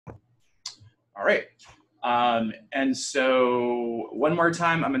All right. And so one more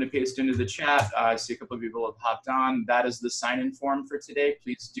time, I'm going to paste into the chat. I see a couple of people have hopped on. That is the sign-in form for today.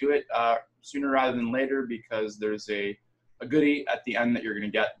 Please do it sooner rather than later because there's a goodie at the end that you're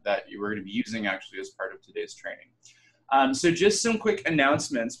going to get that we're going to be using actually as part of today's training. So just some quick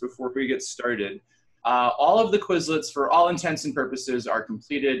announcements before we get started. All of the Quizlets, for all intents and purposes, are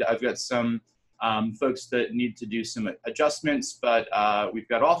completed. I've got some folks that need to do some adjustments, but we've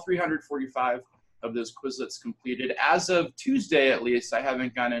got all 345 of those Quizlets completed. As of Tuesday, at least, I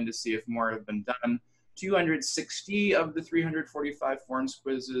haven't gone in to see if more have been done. 260 of the 345 forms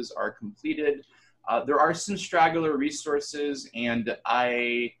quizzes are completed. There are some straggler resources, and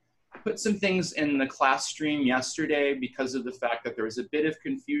I put some things in the class stream yesterday because of the fact that there was a bit of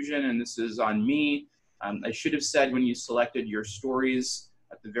confusion, and this is on me. I should have said when you selected your stories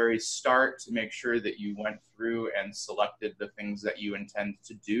at the very start to make sure that you went through and selected the things that you intend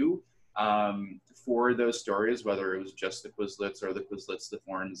to do for those stories, whether it was just the Quizlets or the Quizlets, the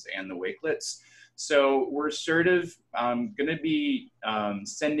forms, and the Wakelets. So we're sort of going to be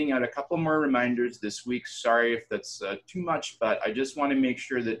sending out a couple more reminders this week. Sorry if that's too much, but I just want to make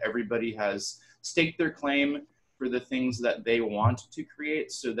sure that everybody has staked their claim for the things that they want to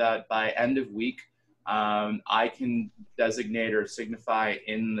create so that by end of week, I can designate or signify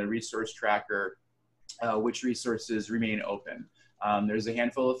in the resource tracker which resources remain open. There's a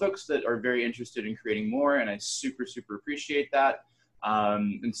handful of folks that are very interested in creating more, and I super, super appreciate that.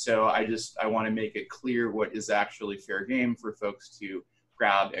 And so I want to make it clear what is actually fair game for folks to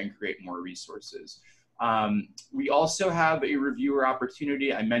grab and create more resources. We also have a reviewer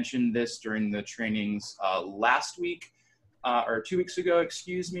opportunity. I mentioned this during the trainings last week, or 2 weeks ago,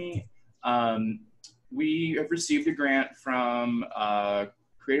 excuse me. We have received a grant from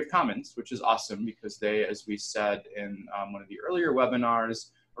Creative Commons, which is awesome because they, as we said in one of the earlier webinars,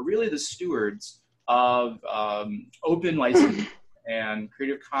 are really the stewards of open licensing. And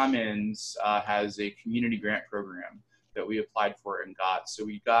Creative Commons has a community grant program that we applied for and got. So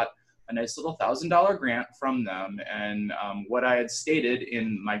we got a nice little $1,000 grant from them. And what I had stated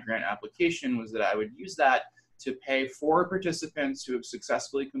in my grant application was that I would use that to pay 4 participants who have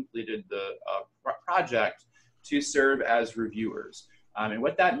successfully completed the project to serve as reviewers. And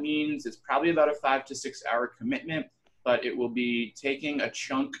what that means is probably about a 5 to 6 hour commitment, but it will be taking a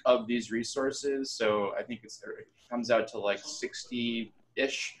chunk of these resources. So I think it comes out to like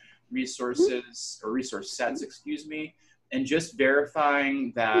 60-ish resources or resource sets, excuse me, and just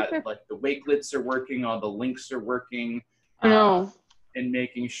verifying that like the Wakelets are working, all the links are working, and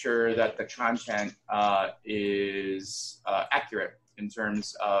making sure that the content is accurate in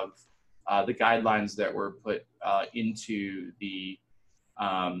terms of the guidelines that were put into the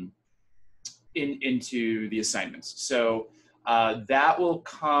into the assignments. So that will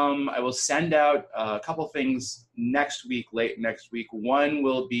come, I will send out a couple things next week, late next week. One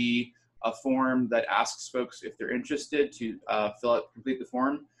will be a form that asks folks if they're interested to complete the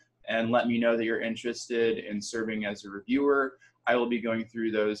form and let me know that you're interested in serving as a reviewer. I will be going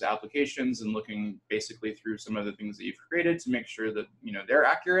through those applications and looking basically through some of the things that you've created to make sure that they're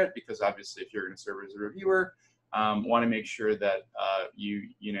accurate, because obviously if you're going to serve as a reviewer, want to make sure that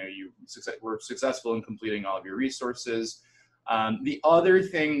we're successful in completing all of your resources. The other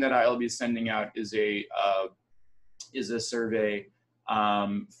thing that I'll be sending out is a survey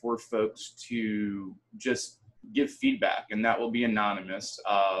for folks to just give feedback, and that will be anonymous.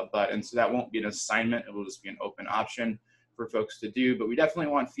 And so that won't be an assignment; it will just be an open option for folks to do. But we definitely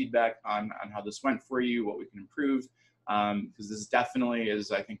want feedback on how this went for you, what we can improve. Because this definitely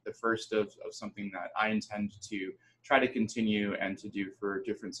is, I think, the first of something that I intend to try to continue and to do for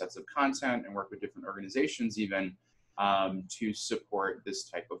different sets of content and work with different organizations even to support this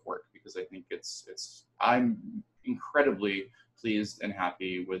type of work, because I think I'm incredibly pleased and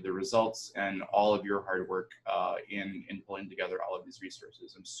happy with the results and all of your hard work in pulling together all of these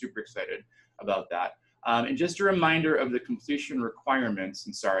resources. I'm super excited about that. And just a reminder of the completion requirements,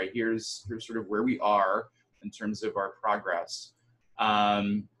 and sorry, here's sort of where we are in terms of our progress.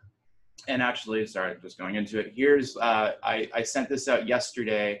 And actually, sorry, just going into it, here's, I sent this out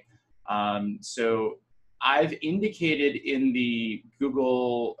yesterday. So I've indicated in the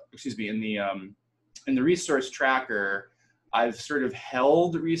in the resource tracker, I've sort of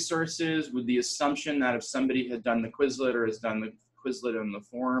held resources with the assumption that if somebody had done the Quizlet or has done the Quizlet on the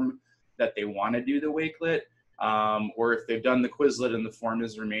form, that they want to do the Wakelet. Or if they've done the Quizlet and the form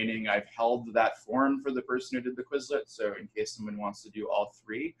is remaining, I've held that form for the person who did the Quizlet, so in case someone wants to do all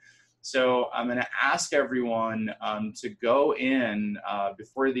 3. So I'm going to ask everyone to go in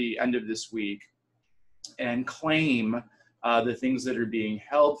before the end of this week and claim the things that are being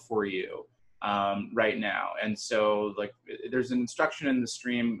held for you. right now. And so like there's an instruction in the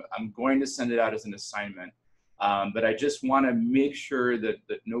stream. I'm going to send it out as an assignment. But I just want to make sure that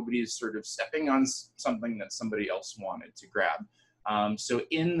nobody's sort of stepping on something that somebody else wanted to grab. So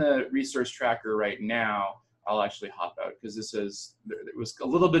in the resource tracker right now, I'll actually hop out because there was a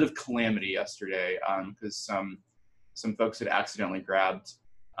little bit of calamity yesterday because some folks had accidentally grabbed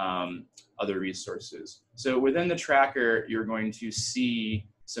other resources. So within the tracker, you're going to see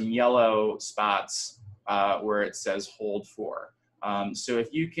some yellow spots where it says hold for. So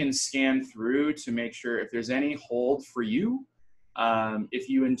if you can scan through to make sure if there's any hold for you, if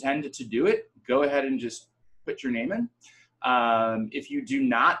you intend to do it, go ahead and just put your name in. If you do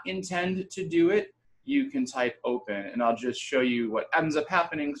not intend to do it, you can type open, and I'll just show you what ends up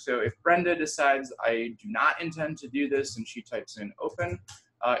happening. So if Brenda decides I do not intend to do this and she types in open,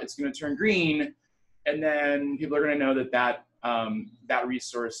 it's going to turn green, and then people are going to know that that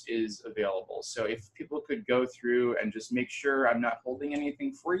resource is available. So if people could go through and just make sure I'm not holding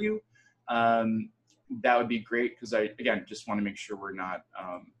anything for you, that would be great, because I, again, just want to make sure we're not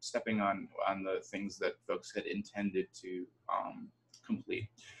stepping on the things that folks had intended to complete.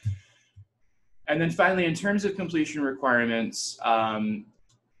 And then finally, in terms of completion requirements,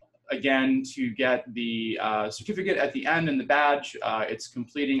 again, to get the certificate at the end and the badge, it's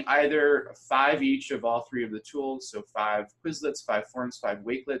completing either 5 each of all 3 of the tools, so 5 Quizlets, 5 forms, 5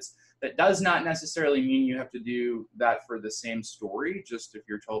 Wakelets. That does not necessarily mean you have to do that for the same story, just if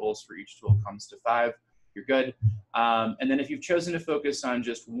your totals for each tool comes to 5, you're good. And then if you've chosen to focus on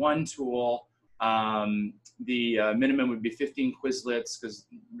just one tool, the minimum would be 15 Quizlets, because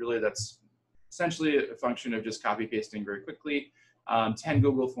really that's essentially a function of just copy pasting very quickly. 10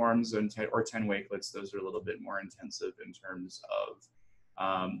 Google Forms or 10 Wakelets. Those are a little bit more intensive in terms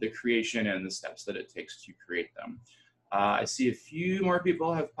of the creation and the steps that it takes to create them. I see a few more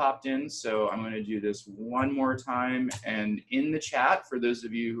people have popped in, so I'm going to do this one more time. And in the chat, for those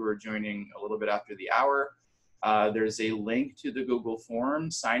of you who are joining a little bit after the hour, there's a link to the Google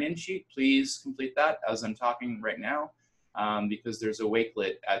Form sign-in sheet. Please complete that as I'm talking right now. Because there's a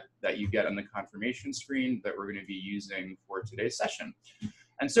Wakelet that you get on the confirmation screen that we're going to be using for today's session.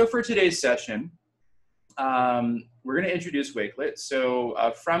 And so for today's session, we're going to introduce Wakelet.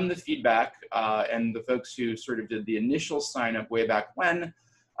 So from the feedback and the folks who sort of did the initial sign up way back when,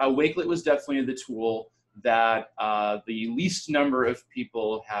 Wakelet was definitely the tool that the least number of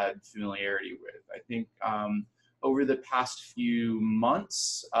people had familiarity with. I think over the past few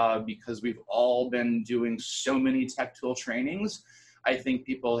months, because we've all been doing so many tech tool trainings, I think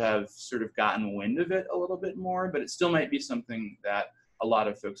people have sort of gotten wind of it a little bit more, but it still might be something that a lot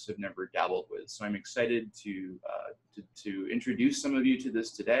of folks have never dabbled with. So I'm excited to introduce some of you to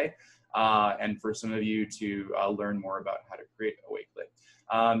this today, and for some of you to learn more about how to create a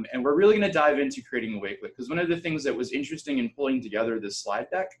Wakelet. And we're really gonna dive into creating a Wakelet, because one of the things that was interesting in pulling together this slide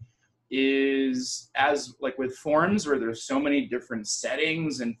deck is, as like with forms where there's so many different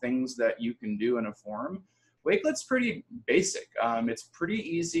settings and things that you can do in a form, Wakelet's pretty basic. It's pretty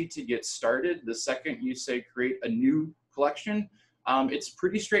easy to get started. The second you say create a new collection, it's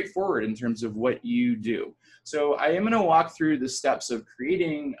pretty straightforward in terms of what you do. So I am going to walk through the steps of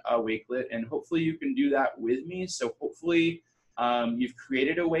creating a Wakelet, and hopefully you can do that with me. So hopefully you've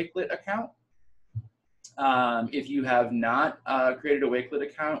created a Wakelet account. If you have not created a Wakelet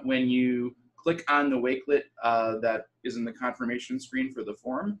account, when you click on the Wakelet that is in the confirmation screen for the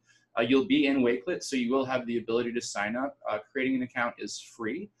form, you'll be in Wakelet, so you will have the ability to sign up. Creating an account is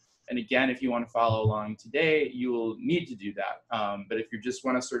free. And again, if you want to follow along today, you will need to do that. But if you just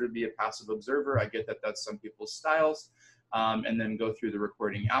want to sort of be a passive observer, I get that that's some people's styles, and then go through the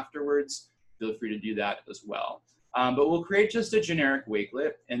recording afterwards, feel free to do that as well. But we'll create just a generic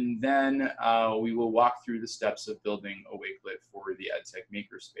Wakelet, and then we will walk through the steps of building a Wakelet for the EdTech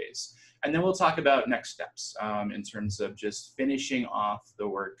makerspace. And then we'll talk about next steps in terms of just finishing off the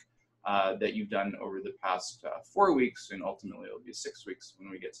work that you've done over the past 4 weeks, and ultimately it'll be 6 weeks when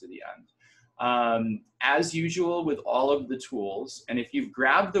we get to the end. As usual with all of the tools, and if you've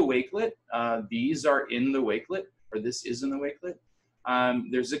grabbed the Wakelet, these are in the Wakelet, or this is in the Wakelet.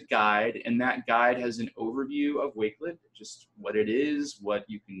 There's a guide, and that guide has an overview of Wakelet, just what it is, what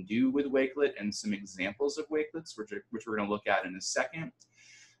you can do with Wakelet, and some examples of Wakelets, which we're going to look at in a second.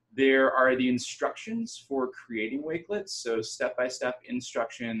 There are the instructions for creating Wakelets, so step-by-step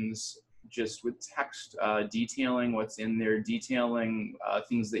instructions just with text detailing what's in there, detailing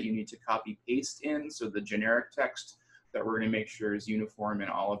things that you need to copy-paste in, so the generic text that we're going to make sure is uniform in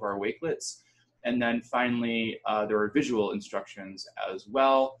all of our Wakelets. And then finally, there are visual instructions as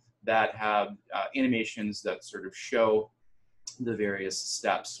well that have animations that sort of show the various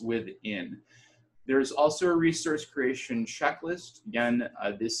steps within. There's also a resource creation checklist. Again,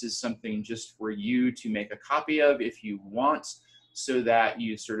 this is something just for you to make a copy of if you want, so that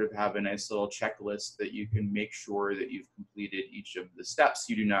you sort of have a nice little checklist that you can make sure that you've completed each of the steps.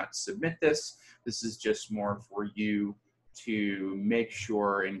 You do not submit this. This is just more for you to make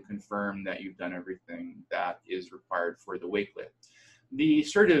sure and confirm that you've done everything that is required for the Wakelet.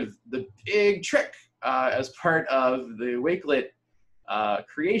 The big trick as part of the Wakelet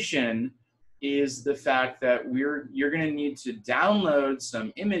creation is the fact that you're going to need to download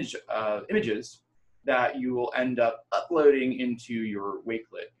some images that you will end up uploading into your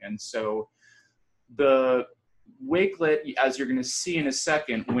Wakelet. And so the Wakelet, as you're going to see in a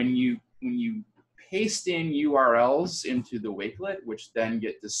second, when you paste in URLs into the Wakelet, which then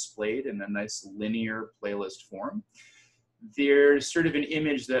get displayed in a nice linear playlist form, there's sort of an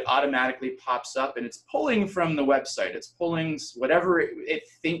image that automatically pops up, and it's pulling from the website. It's pulling whatever it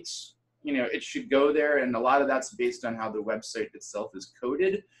thinks it should go there, and a lot of that's based on how the website itself is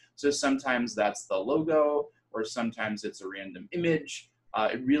coded. So sometimes that's the logo, or sometimes it's a random image.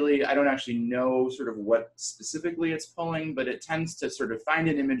 I don't actually know sort of what specifically it's pulling, but it tends to sort of find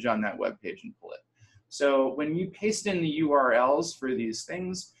an image on that web page and pull it. So when you paste in the URLs for these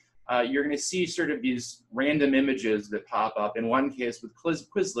things, you're going to see sort of these random images that pop up. In one case with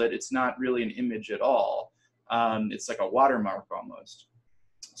Quizlet, it's not really an image at all. It's like a watermark almost.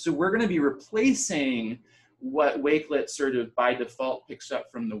 So we're going to be replacing what Wakelet sort of by default picks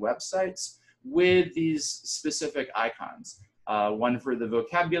up from the websites with these specific icons. One for the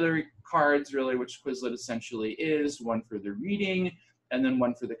vocabulary cards, really, which Quizlet essentially is, one for the reading, and then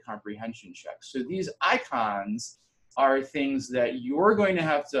one for the comprehension check. So these icons are things that you're going to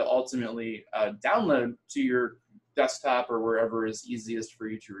have to ultimately download to your desktop or wherever is easiest for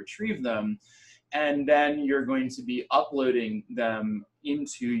you to retrieve them. And then you're going to be uploading them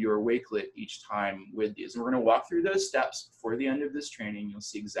into your Wakelet each time with these. And we're going to walk through those steps before the end of this training. You'll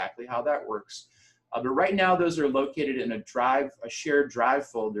see exactly how that works. But right now, those are located in a shared drive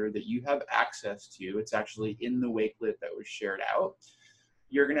folder that you have access to. It's actually in the Wakelet that was shared out.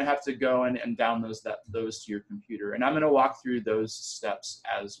 You're going to have to go and download those to your computer. And I'm going to walk through those steps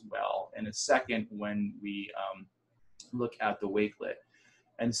as well in a second when we look at the Wakelet.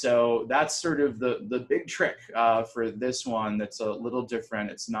 And so that's sort of the big trick for this one that's a little different.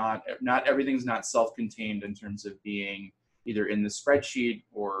 It's not everything's not self-contained in terms of being either in the spreadsheet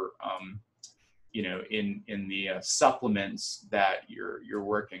or in the supplements that you're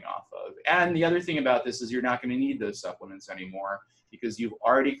working off of. And the other thing about this is you're not going to need those supplements anymore, because you've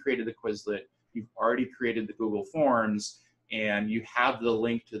already created the Quizlet, you've already created the Google Forms, and you have the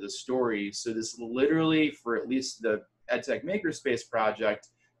link to the story. So this literally, for at least the EdTech Makerspace project,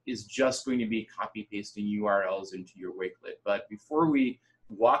 is just going to be copy pasting URLs into your Wakelet. But before we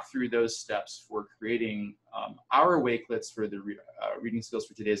walk through those steps for creating our Wakelets for the Reading Skills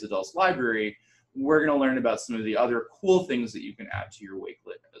for Today's Adults Library, we're going to learn about some of the other cool things that you can add to your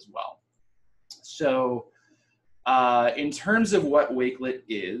Wakelet as well. So in terms of what Wakelet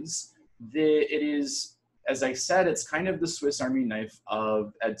is, it is, as I said, it's kind of the Swiss Army knife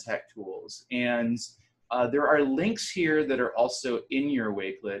of EdTech tools. And there are links here that are also in your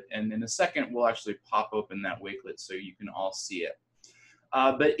Wakelet. And in a second, we'll actually pop open that Wakelet so you can all see it.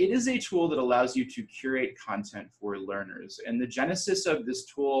 But it is a tool that allows you to curate content for learners. And the genesis of this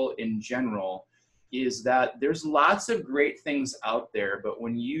tool in general is that there's lots of great things out there, but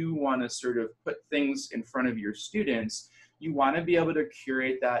when you want to sort of put things in front of your students, you want to be able to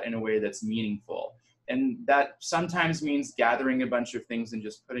curate that in a way that's meaningful. And that sometimes means gathering a bunch of things and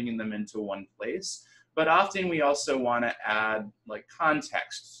just putting them into one place. But often we also want to add like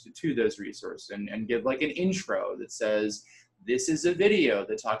context to those resources and give like an intro that says, this is a video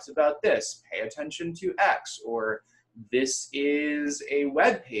that talks about this, pay attention to X, or this is a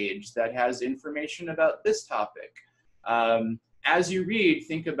web page that has information about this topic. As you read,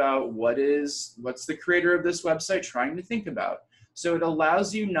 think about what's the creator of this website trying to think about. So it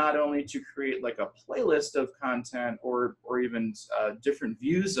allows you not only to create like a playlist of content or even different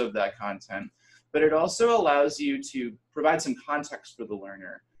views of that content, but it also allows you to provide some context for the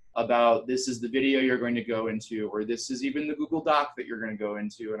learner about this is the video you're going to go into, or this is even the Google Doc that you're going to go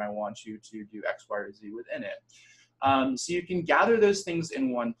into, and I want you to do X, Y, or Z within it. So you can gather those things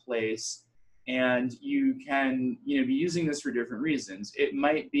in one place, and you can be using this for different reasons. It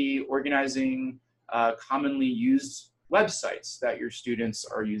might be organizing commonly used websites that your students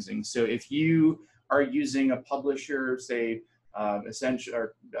are using. So if you are using a publisher, say Essential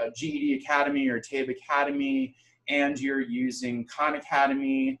or GED Academy or TABE Academy, and you're using Khan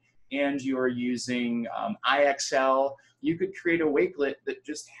Academy, and you're using IXL, you could create a Wakelet that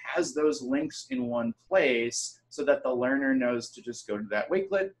just has those links in one place so that the learner knows to just go to that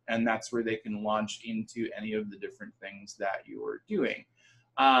Wakelet, and that's where they can launch into any of the different things that you're doing.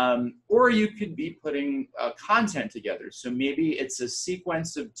 Or you could be putting content together. So maybe it's a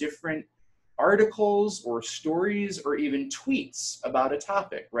sequence of different articles or stories or even tweets about a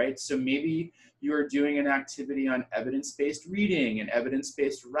topic, right? So maybe you're doing an activity on evidence-based reading and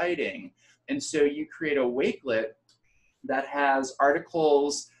evidence-based writing. And so you create a Wakelet that has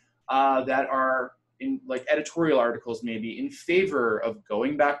articles that are in, like editorial articles maybe, in favor of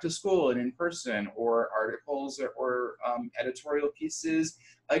going back to school and in person, or articles or editorial pieces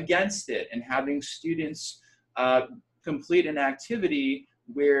against it, and having students complete an activity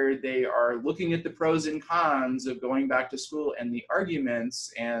where they are looking at the pros and cons of going back to school and the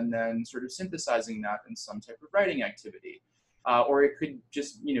arguments, and then sort of synthesizing that in some type of writing activity. Or it could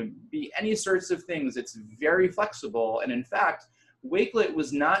just, be any sorts of things. It's very flexible. And in fact, Wakelet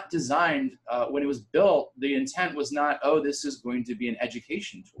was not designed, when it was built, the intent was not, oh, this is going to be an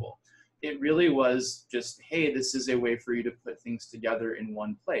education tool. It really was just, hey, this is a way for you to put things together in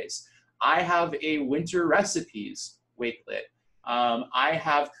one place. I have a winter recipes Wakelet. I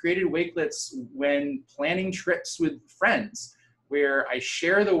have created Wakelets when planning trips with friends, where I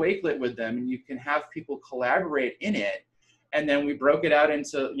share the Wakelet with them, and you can have people collaborate in it. And then we broke it out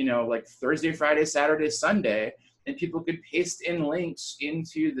into, like Thursday, Friday, Saturday, Sunday, and people could paste in links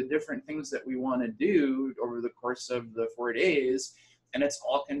into the different things that we want to do over the course of the 4 days. And it's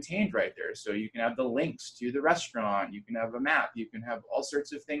all contained right there. So you can have the links to the restaurant, you can have a map, you can have all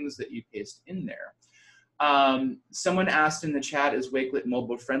sorts of things that you paste in there. Someone asked in the chat, is Wakelet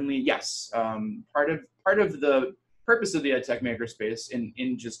mobile friendly? Yes. Part of the purpose of the EdTech Makerspace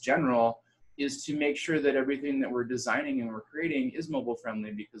in just general is to make sure that everything that we're designing and we're creating is mobile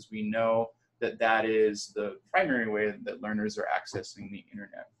friendly, because we know that that is the primary way that learners are accessing the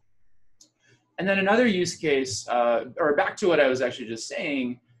internet. And then another use case, or back to what I was actually just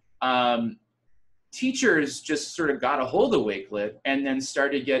saying, teachers just sort of got a hold of Wakelet and then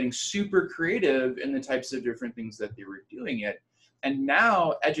started getting super creative in the types of different things that they were doing it. And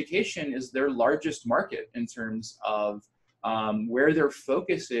now education is their largest market in terms of where their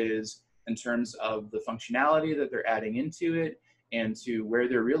focus is, in terms of the functionality that they're adding into it, and to where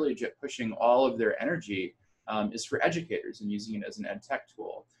they're really pushing all of their energy is for educators and using it as an ed tech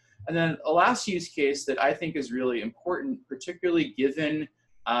tool. And then a last use case that I think is really important, particularly given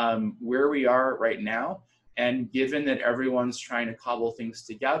where we are right now, and given that everyone's trying to cobble things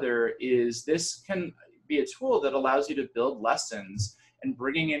together, is this can be a tool that allows you to build lessons and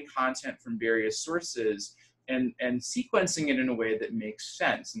bringing in content from various sources and sequencing it in a way that makes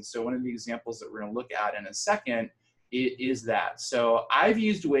sense. And so one of the examples that we're going to look at in a second is that. So I've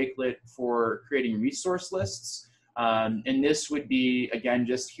used Wakelet for creating resource lists. And this would be, again,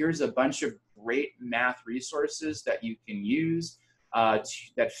 just here's a bunch of great math resources that you can use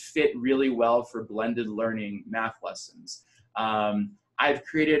that fit really well for blended learning math lessons. I've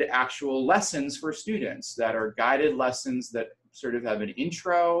created actual lessons for students that are guided lessons that sort of have an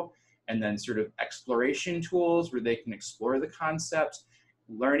intro and then sort of exploration tools where they can explore the concept,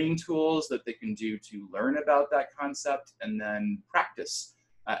 learning tools that they can do to learn about that concept, and then practice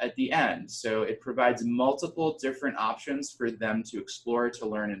at the end. So it provides multiple different options for them to explore, to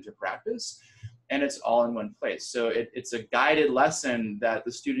learn, and to practice. And it's all in one place. So it's a guided lesson that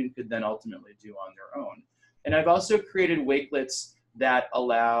the student could then ultimately do on their own. And I've also created Wakelets that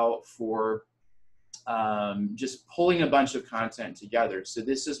allow for just pulling a bunch of content together. So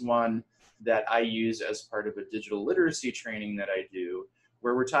this is one that I use as part of a digital literacy training that I do,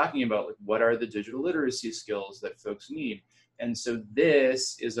 where we're talking about like, what are the digital literacy skills that folks need. And so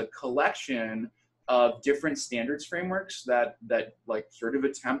this is a collection of different standards frameworks that like sort of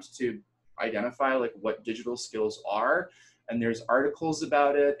attempt to identify like what digital skills are. And there's articles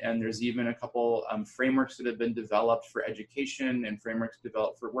about it, and there's even a couple frameworks that have been developed for education and frameworks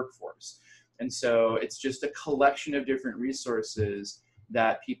developed for workforce. And so it's just a collection of different resources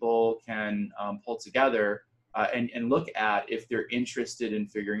that people can pull together and look at if they're interested in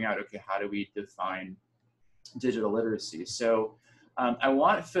figuring out, okay, how do we define digital literacy? So I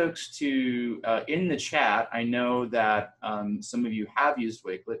want folks to, in the chat, I know that some of you have used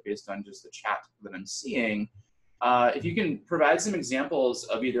Wakelet based on just the chat that I'm seeing. If you can provide some examples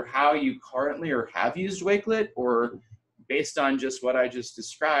of either how you currently or have used Wakelet, or based on just what I just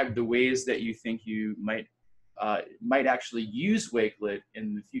described, the ways that you think you might actually use Wakelet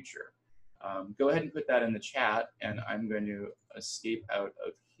in the future. Go ahead and put that in the chat, and I'm going to escape out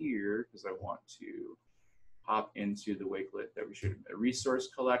of here because I want to hop into the Wakelet that we should, a resource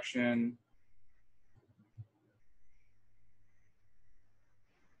collection.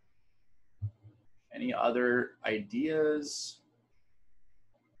 Any other ideas?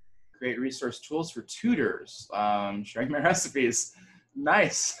 Create resource tools for tutors, sharing my recipes.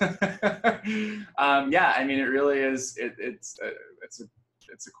 Nice. Yeah, I mean, it really is, it's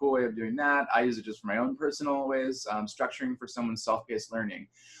a cool way of doing that. I use it just for my own personal ways, structuring for someone's self-paced learning.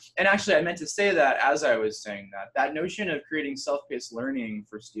 And actually, I meant to say that as I was saying that, that notion of creating self-paced learning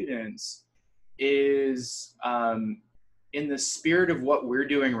for students is in the spirit of what we're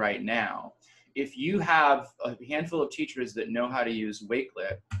doing right now. If you have a handful of teachers that know how to use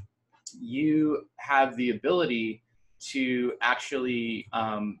Wakelet, you have the ability to actually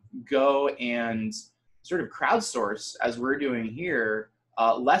go and sort of crowdsource, as we're doing here,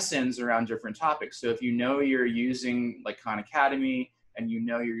 lessons around different topics. So if you know you're using like Khan Academy and you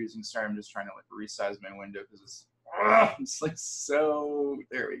know you're using, sorry, I'm just trying to like resize my window because it's like so,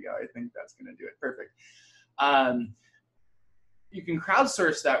 there we go. I think that's gonna do it, perfect. You can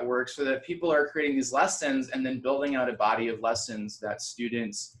crowdsource that work so that people are creating these lessons and then building out a body of lessons that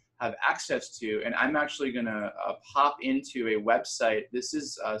students have access to. And I'm actually gonna pop into a website. This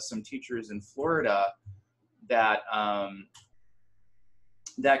is some teachers in Florida that,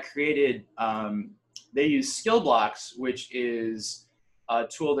 that created, they use Skill Blocks, which is a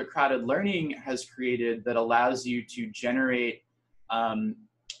tool that Crowded Learning has created that allows you to generate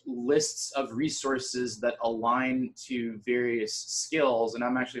lists of resources that align to various skills. And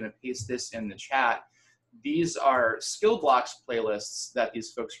I'm actually gonna paste this in the chat. These are Skill Blocks playlists that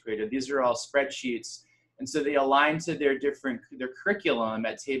these folks created. These are all spreadsheets. And so they align to their curriculum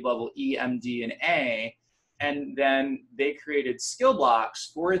at TABE level E, M, D, and A. And then they created skill blocks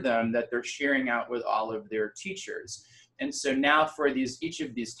for them that they're sharing out with all of their teachers. And so now for each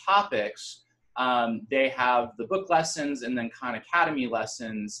of these topics, they have the book lessons and then Khan Academy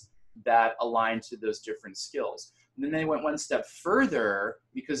lessons that align to those different skills. And then they went one step further,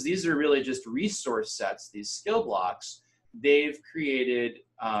 because these are really just resource sets, these skill blocks. They've created,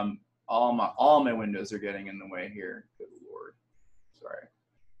 all my windows are getting in the way here. Good Lord, sorry.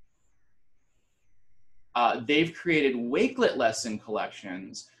 They've created Wakelet lesson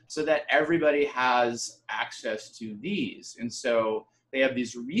collections so that everybody has access to these. And so they have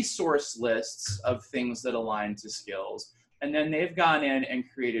these resource lists of things that align to skills. And then they've gone in and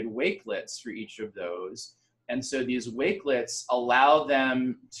created Wakelets for each of those. And so these Wakelets allow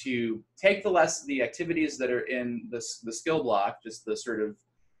them to take the activities that are in the skill block, just the sort of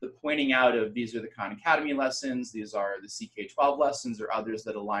the pointing out of these are the Khan Academy lessons, these are the CK12 lessons or others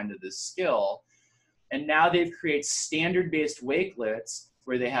that align to this skill. And now they've created standard-based Wakelets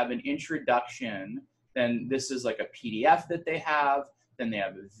where they have an introduction, then this is like a PDF that they have, then they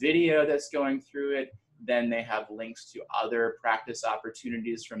have a video that's going through it, then they have links to other practice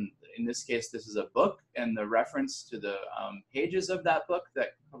opportunities from, in this case, this is a book and the reference to the pages of that book that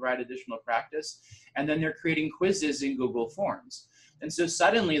provide additional practice. And then they're creating quizzes in Google Forms. And so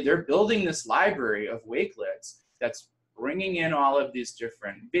suddenly they're building this library of Wakelets that's bringing in all of these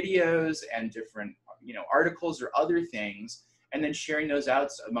different videos and different articles or other things, and then sharing those out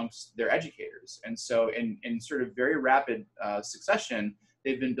amongst their educators. And so in sort of very rapid succession,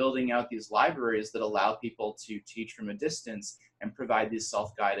 they've been building out these libraries that allow people to teach from a distance and provide these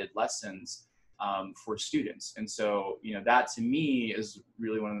self-guided lessons for students. And so, that to me is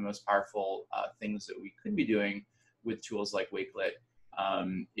really one of the most powerful things that we could be doing with tools like Wakelet,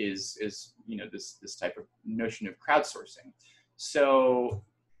 is this type of notion of crowdsourcing. So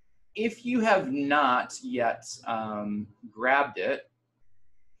if you have not yet grabbed it,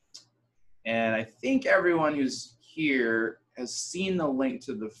 and I think everyone who's here has seen the link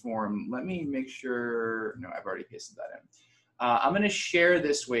to the form. Let me make sure, no, I've already pasted that in. I'm gonna share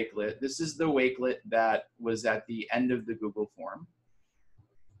this Wakelet. This is the Wakelet that was at the end of the Google form.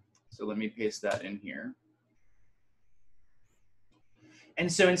 So let me paste that in here.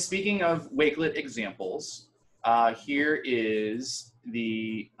 And so in speaking of Wakelet examples, here is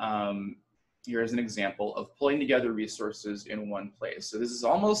here is an example of pulling together resources in one place. So this is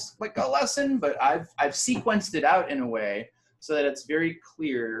almost like a lesson, but I've sequenced it out in a way so that it's very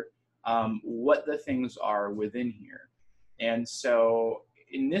clear what the things are within here. And so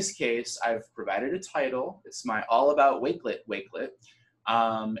in this case, I've provided a title. It's my All About Wakelet.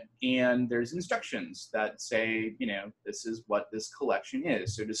 And there's instructions that say, this is what this collection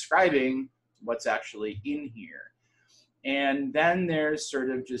is. So describing what's actually in here. And then there's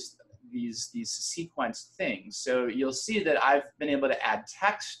sort of just these sequenced things. So you'll see that I've been able to add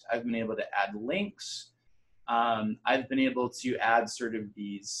text. I've been able to add links. I've been able to add sort of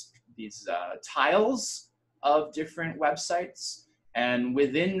these tiles of different websites. And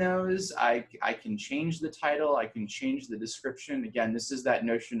within those, I can change the title, I can change the description. Again, this is that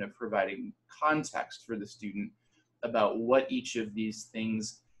notion of providing context for the student about what each of these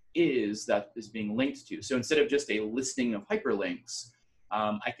things is that is being linked to. So instead of just a listing of hyperlinks,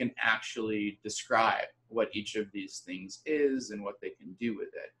 I can actually describe what each of these things is and what they can do with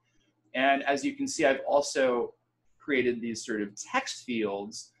it. And as you can see, I've also created these sort of text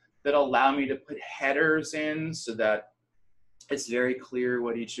fields that allow me to put headers in so that it's very clear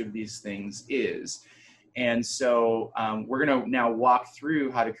what each of these things is. And so we're going to now walk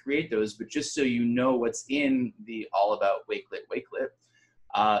through how to create those, but just so you know what's in the All About Wakelet,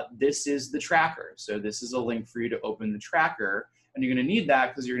 this is the tracker. So this is a link for you to open the tracker. And you're going to need that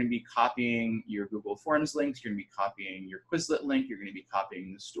because you're going to be copying your Google Forms links, you're going to be copying your Quizlet link, you're going to be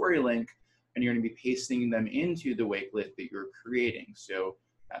copying the story link, and you're going to be pasting them into the Wakelet that you're creating. So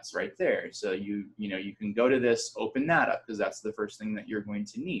that's right there. So you can go to this, open that up, because that's the first thing that you're going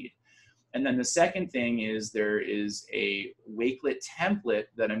to need. And then the second thing is there is a Wakelet template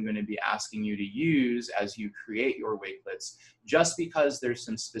that I'm going to be asking you to use as you create your Wakelets, just because there's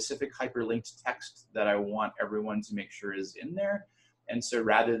some specific hyperlinked text that I want everyone to make sure is in there. And so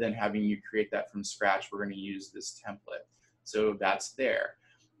rather than having you create that from scratch, we're going to use this template. So that's there.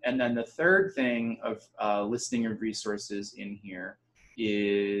 And then the third thing of listing of resources in here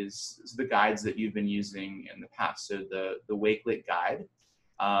is the guides that you've been using in the past. So the Wakelet guide,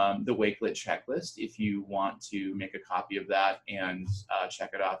 the Wakelet checklist, if you want to make a copy of that and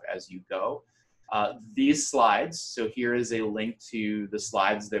check it off as you go. These slides, so here is a link to the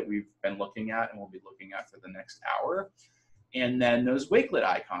slides that we've been looking at and we'll be looking at for the next hour. And then those Wakelet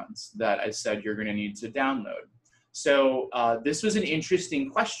icons that I said you're gonna need to download. So this was an interesting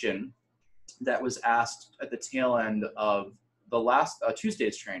question that was asked at the tail end of the last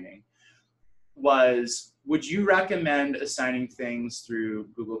Tuesday's training was, would you recommend assigning things through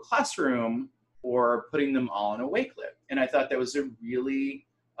Google Classroom or putting them all in a Wakelet? And I thought that was a really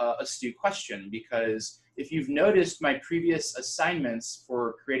astute question, because if you've noticed my previous assignments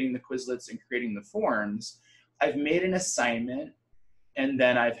for creating the Quizlets and creating the forms, I've made an assignment and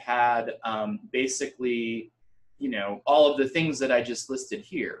then I've had basically, all of the things that I just listed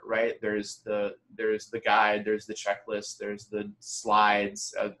here, right? There's the guide, there's the checklist, there's the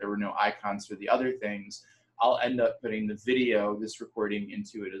slides. There were no icons for the other things. I'll end up putting the video, this recording,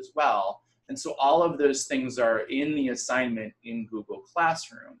 into it as well. And so all of those things are in the assignment in Google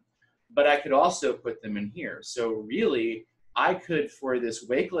Classroom, but I could also put them in here. So really, I could, for this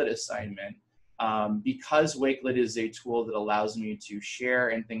Wakelet assignment, because Wakelet is a tool that allows me to share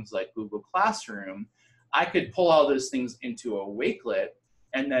in things like Google Classroom, I could pull all those things into a Wakelet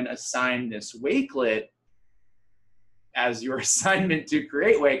and then assign this Wakelet as your assignment to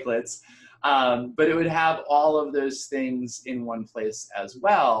create Wakelets. But it would have all of those things in one place as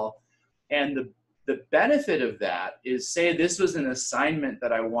well. And the benefit of that is, say this was an assignment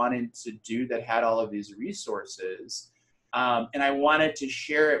that I wanted to do that had all of these resources, and I wanted to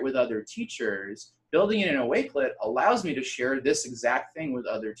share it with other teachers. Building it in a Wakelet allows me to share this exact thing with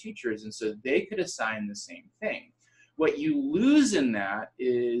other teachers, and so they could assign the same thing. What you lose in that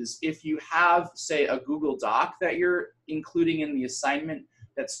is if you have, say, a Google Doc that you're including in the assignment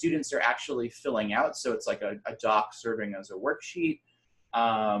that students are actually filling out, so it's like a doc serving as a worksheet,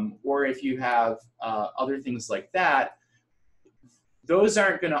 or if you have other things like that, those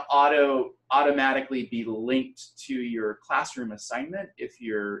aren't going to automatically be linked to your classroom assignment if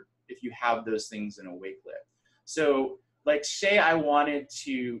you have those things in a Wakelet. So like, say I wanted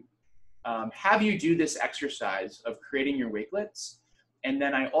to have you do this exercise of creating your Wakelets, and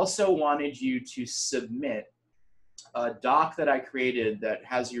then I also wanted you to submit a doc that I created that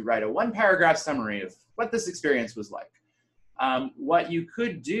has you write a 1-paragraph summary of what this experience was like. What you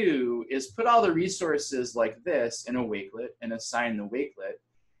could do is put all the resources like this in a Wakelet and assign the Wakelet.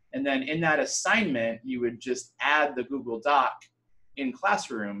 And then in that assignment, you would just add the Google Doc in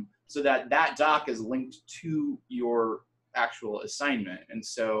Classroom so that that doc is linked to your actual assignment. And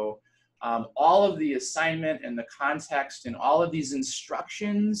so all of the assignment and the context and all of these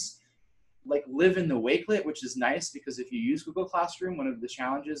instructions like live in the Wakelet, which is nice because if you use Google Classroom, one of the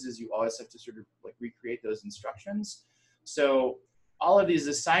challenges is you always have to sort of like recreate those instructions. So all of these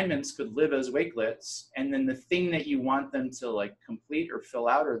assignments could live as Wakelets, and then the thing that you want them to like complete or fill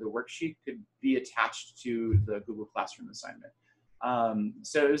out, or the worksheet, could be attached to the Google Classroom assignment.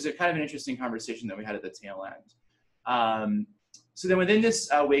 So it was a kind of an interesting conversation that we had at the tail end. So then within this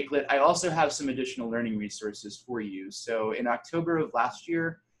Wakelet, I also have some additional learning resources for you. So in October of last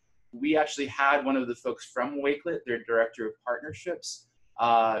year, we actually had one of the folks from Wakelet, their director of partnerships,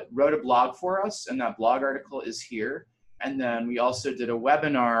 wrote a blog for us, and that blog article is here. And then we also did a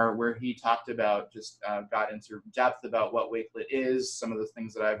webinar where he talked about, just got into depth about what Wakelet is, some of the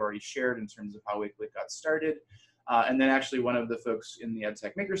things that I've already shared in terms of how Wakelet got started. And then actually one of the folks in the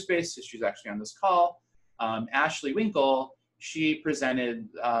EdTech Makerspace, she's actually on this call, Ashley Winkle, she presented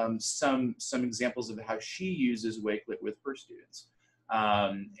some examples of how she uses Wakelet with her students.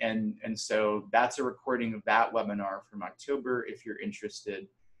 And so that's a recording of that webinar from October if you're interested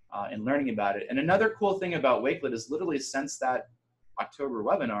in learning about it. And another cool thing about Wakelet is literally since that October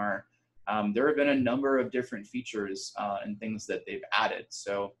webinar, there have been a number of different features and things that they've added.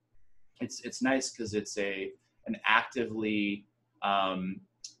 So it's nice because it's an actively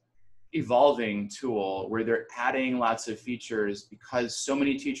evolving tool where they're adding lots of features because so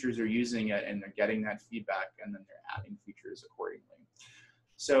many teachers are using it and they're getting that feedback and then they're adding features accordingly.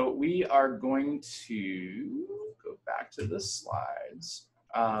 So we are going to go back to the slides.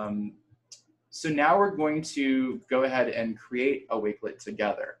 So now we're going to go ahead and create a Wakelet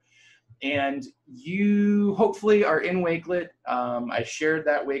together. And you hopefully are in Wakelet. I shared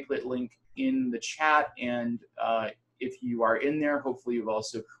that Wakelet link in the chat, and if you are in there, hopefully you've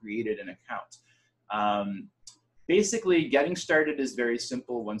also created an account. Basically, getting started is very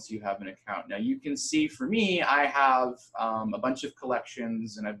simple once you have an account. Now you can see for me, I have a bunch of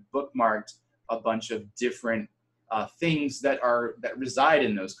collections and I've bookmarked a bunch of different things that reside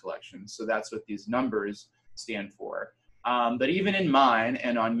in those collections. So that's what these numbers stand for. But even in mine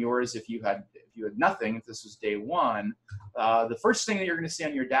and on yours, if you had nothing, if this was day one, the first thing that you're going to see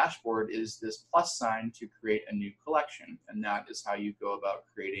on your dashboard is this plus sign to create a new collection. And that is how you go about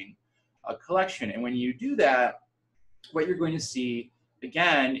creating a collection. And when you do that, what you're going to see,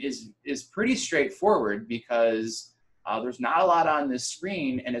 again, is pretty straightforward because there's not a lot on this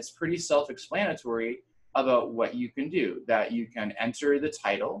screen, and it's pretty self-explanatory about what you can do. That you can enter the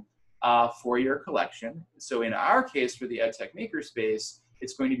title for your collection. So in our case, for the EdTech Makerspace,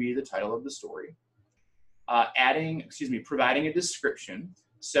 it's going to be the title of the story. Providing a description.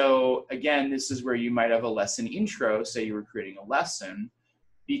 So again, this is where you might have a lesson intro, say you were creating a lesson.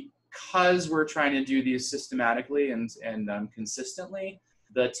 Because we're trying to do these systematically and consistently,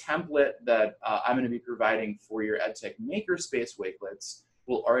 the template that I'm going to be providing for your EdTech Makerspace Wakelets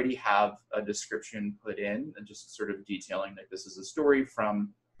will already have a description put in, and just sort of detailing that this is a story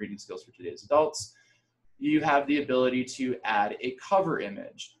from Reading Skills for Today's Adults. You have the ability to add a cover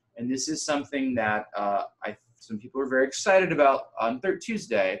image. And this is something that some people are very excited about on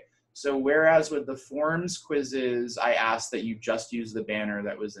Tuesday. So whereas with the forms quizzes, I asked that you just use the banner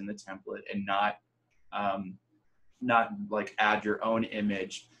that was in the template and not like add your own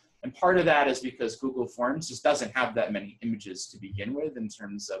image. And part of that is because Google Forms just doesn't have that many images to begin with in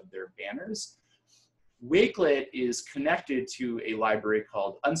terms of their banners. Wakelet is connected to a library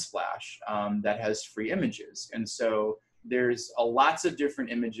called Unsplash that has free images. And so there's lots of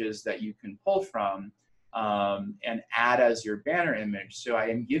different images that you can pull from and add as your banner image. So I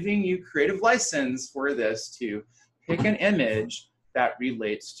am giving you creative license for this to pick an image that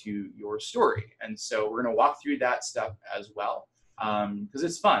relates to your story. And so we're going to walk through that stuff as well because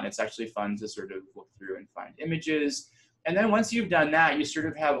it's fun. It's actually fun to sort of look through and find images. And then once you've done that, you sort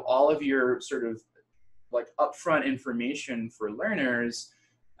of have all of your sort of like upfront information for learners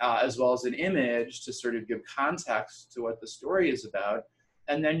as well as an image to sort of give context to what the story is about.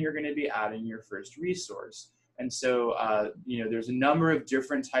 And then you're going to be adding your first resource. And so, there's a number of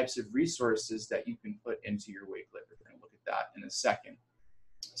different types of resources that you can put into your Wakelet. We're going to look at that in a second.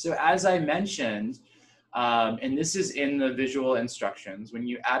 So as I mentioned, and this is in the visual instructions, when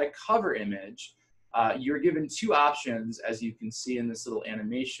you add a cover image, you're given two options, as you can see in this little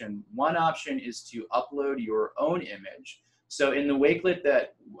animation. One option is to upload your own image. So in the Wakelet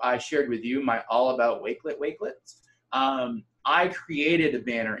that I shared with you, my All About Wakelet, I created a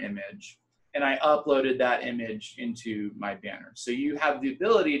banner image and I uploaded that image into my banner. So you have the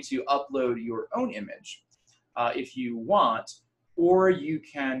ability to upload your own image if you want, or you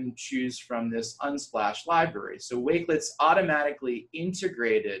can choose from this Unsplash library. So Wakelet's automatically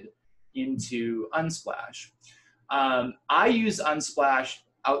integrated into Unsplash. I use Unsplash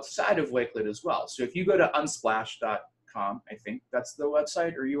outside of Wakelet as well. So if you go to unsplash.com, I think that's the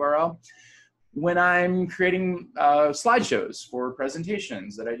website or URL, when I'm creating slideshows for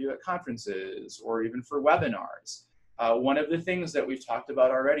presentations that I do at conferences or even for webinars, one of the things that we've talked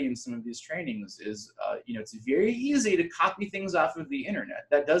about already in some of these trainings is, it's very easy to copy things off of the internet.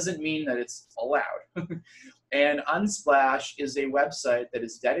 That doesn't mean that it's allowed. And Unsplash is a website that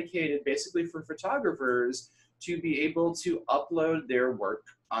is dedicated basically for photographers to be able to upload their work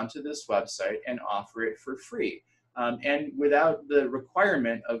onto this website and offer it for free. and without the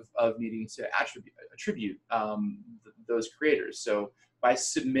requirement of needing to attribute those creators. So by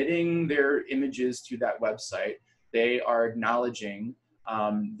submitting their images to that website, they are acknowledging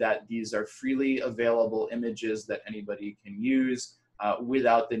that these are freely available images that anybody can use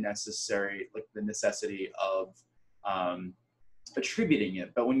without the necessity of attributing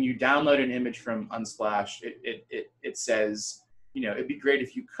it. But when you download an image from Unsplash, it says, you know, it'd be great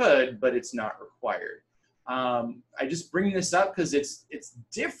if you could, but it's not required. I just bring this up because it's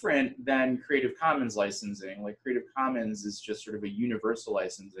different than Creative Commons licensing. Like Creative Commons is just sort of a universal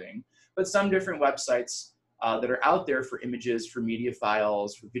licensing, but some different websites that are out there for images, for media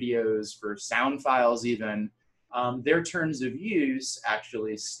files, for videos, for sound files even, their terms of use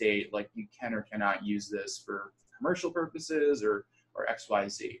actually state like you can or cannot use this for commercial purposes or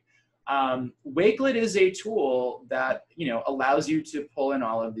XYZ. Wakelet is a tool that, you know, allows you to pull in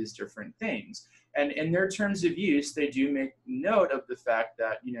all of these different things. And in their terms of use, they do make note of the fact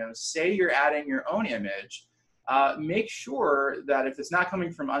that, you know, say you're adding your own image, make sure that if it's not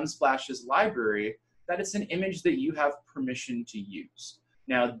coming from Unsplash's library, that it's an image that you have permission to use.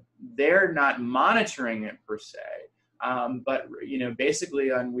 Now, they're not monitoring it per se, but, you know,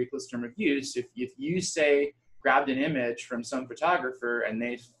 basically on Wakelet's term of use, if you say grabbed an image from some photographer and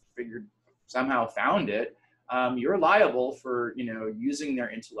they somehow found it, you're liable for, you know, using their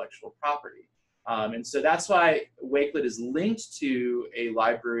intellectual property. And so that's why Wakelet is linked to a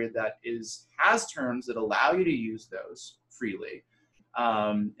library that has terms that allow you to use those freely.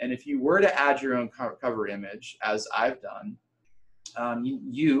 And if you were to add your own cover image, as I've done,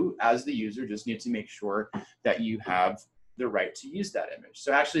 you as the user just need to make sure that you have the right to use that image.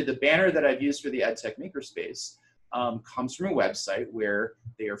 So actually the banner that I've used for the EdTech Makerspace comes from a website where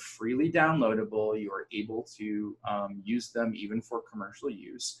they are freely downloadable. You are able to use them even for commercial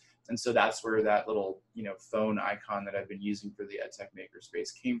use. And so that's where that little, you know, phone icon that I've been using for the EdTech Makerspace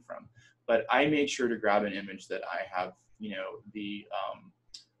came from. But I made sure to grab an image that I have, you know, the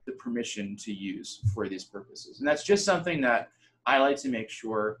permission to use for these purposes. And that's just something that I like to make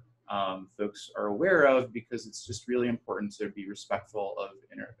sure folks are aware of, because it's just really important to be respectful of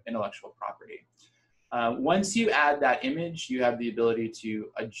intellectual property. Once you add that image, you have the ability to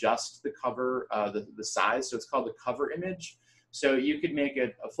adjust the cover, the size. So it's called the cover image. So you could make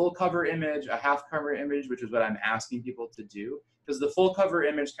it a full cover image, a half cover image, which is what I'm asking people to do, because the full cover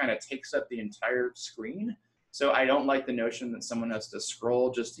image kind of takes up the entire screen. So I don't like the notion that someone has to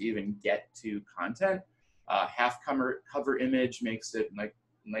scroll just to even get to content. Half cover image makes it like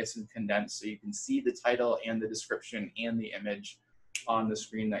nice and condensed, so you can see the title and the description and the image on the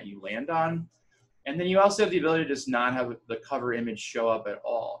screen that you land on. And then you also have the ability to just not have the cover image show up at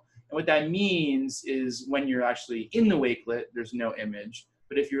all. And what that means is when you're actually in the Wakelet, there's no image.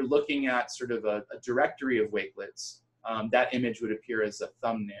 But if you're looking at sort of a directory of Wakelets, that image would appear as a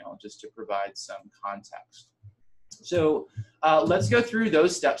thumbnail just to provide some context. So let's go through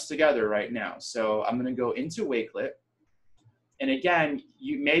those steps together right now. So I'm going to go into Wakelet. And again,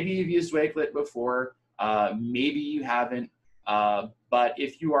 maybe you've used Wakelet before, maybe you haven't. But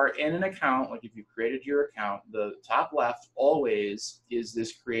if you are in an account, like if you created your account, the top left always is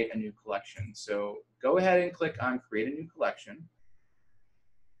this create a new collection. So go ahead and click on create a new collection.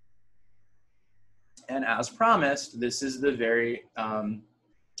 And as promised, this is the very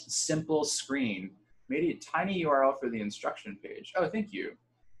simple screen. Made a tiny URL for the instruction page. Oh, thank you,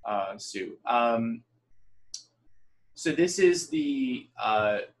 Sue. So this is the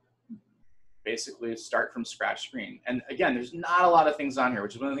basically start from scratch screen. And again, there's not a lot of things on here,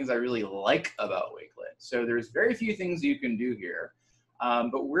 which is one of the things I really like about Wakelet. So there's very few things you can do here.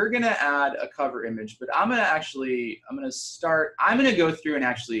 But we're gonna add a cover image, but I'm gonna go through and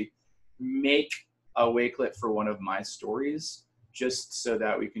actually make a Wakelet for one of my stories, just so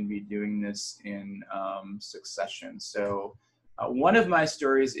that we can be doing this in succession. So one of my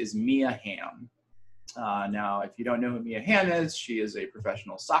stories is Mia Hamm. Now, if you don't know who Mia Hamm is, she is a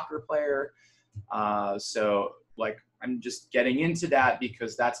professional soccer player. So like, I'm just getting into that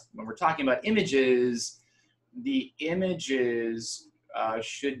because that's when we're talking about images, the images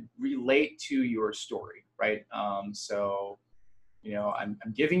should relate to your story, right? So, you know, I'm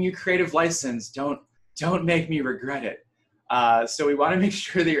giving you creative license. Don't make me regret it. So we want to make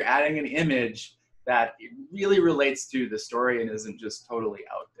sure that you're adding an image that really relates to the story and isn't just totally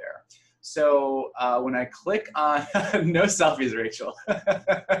out there. So when I click on, no selfies, Rachel.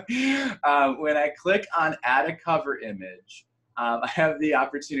 When I click on add a cover image, I have the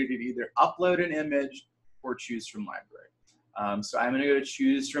opportunity to either upload an image or choose from library. So I'm gonna go to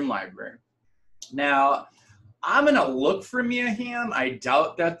choose from library. Now, I'm gonna look for Mia Hamm. I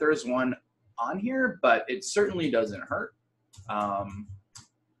doubt that there's one on here, but it certainly doesn't hurt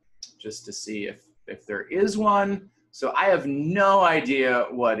just to see if there is one. So I have no idea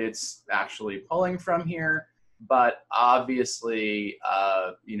what it's actually pulling from here, but obviously,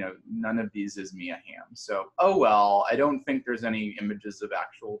 you know, none of these is Mia Hamm. So, oh well, I don't think there's any images of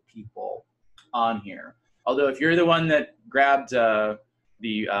actual people on here. Although if you're the one that grabbed the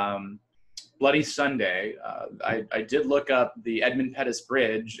Bloody Sunday, I did look up the Edmund Pettus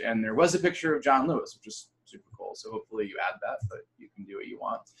Bridge, and there was a picture of John Lewis, which is super cool. So hopefully you add that, but you can do what you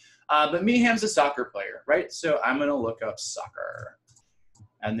want. But Mia Hamm's a soccer player, right? So I'm gonna look up soccer.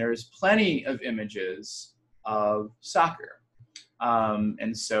 And there's plenty of images of soccer.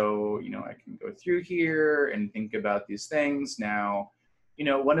 And so, you know, I can go through here and think about these things. Now, you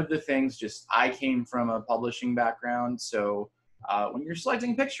know, one of the things, just I came from a publishing background, so when you're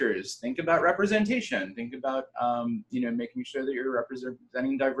selecting pictures, think about representation. Think about, you know, making sure that you're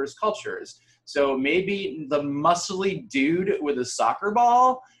representing diverse cultures. So maybe the muscly dude with a soccer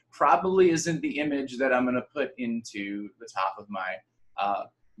ball probably isn't the image that I'm going to put into the top of my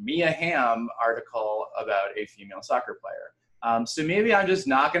Mia Hamm article about a female soccer player. So maybe I'm just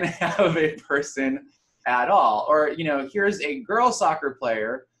not going to have a person at all. Or, you know, here's a girl soccer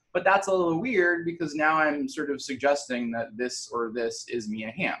player, but that's a little weird because now I'm sort of suggesting that this or this is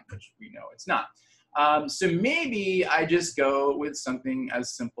Mia Hamm, which we know it's not. So maybe I just go with something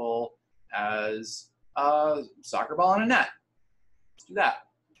as simple as a soccer ball and a net. Let's do that.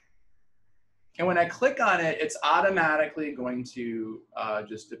 And when I click on it, it's automatically going to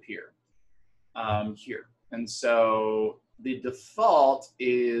just appear here. And so the default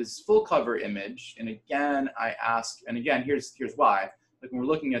is full cover image. And again, I ask, and again, here's why. Like when we're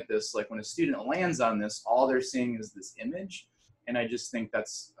looking at this, like when a student lands on this, all they're seeing is this image. And I just think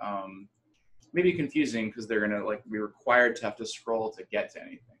that's maybe confusing because they're gonna like be required to have to scroll to get to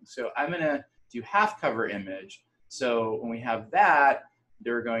anything. So I'm gonna do half cover image. So when we have that,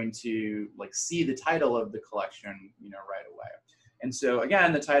 they're going to like see the title of the collection, you know, right away. And so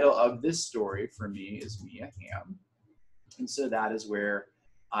again, the title of this story for me is Mia Hamm. And so that is where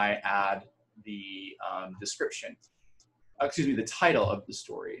I add the description. Excuse me, the title of the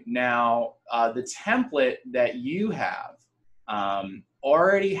story. Now, the template that you have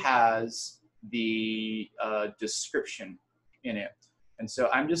already has the description in it. And so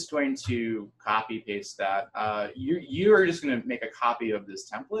I'm just going to copy paste that. You are just gonna make a copy of this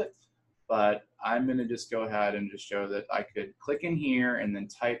template, but I'm gonna just go ahead and just show that I could click in here and then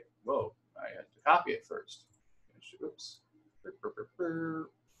type, whoa, I had to copy it first. Oops.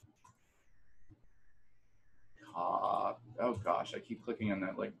 Oh gosh, I keep clicking on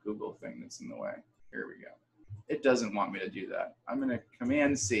that like Google thing that's in the way. Here we go. It doesn't want me to do that. I'm gonna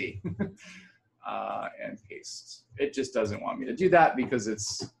Command C and paste. It just doesn't want me to do that because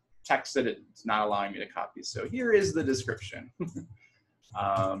it's text that it's not allowing me to copy. So here is the description.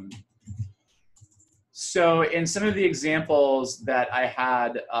 So in some of the examples that I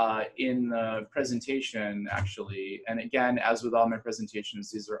had in the presentation, actually, and again, as with all my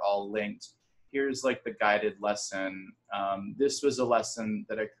presentations, these are all linked. Here's like the guided lesson. This was a lesson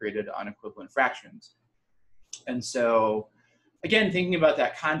that I created on equivalent fractions. And so, again, thinking about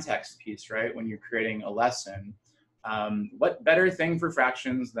that context piece, right? When you're creating a lesson, what better thing for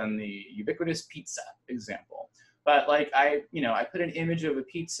fractions than the ubiquitous pizza example? But like I put an image of a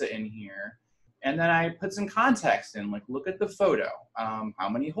pizza in here, and then I put some context in, like, look at the photo. How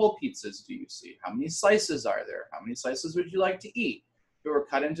many whole pizzas do you see? How many slices are there? How many slices would you like to eat? If it were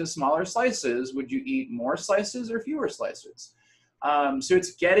cut into smaller slices, would you eat more slices or fewer slices? So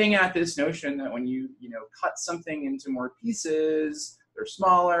it's getting at this notion that when you cut something into more pieces, they're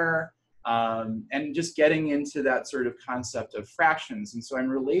smaller, and just getting into that sort of concept of fractions. And so I'm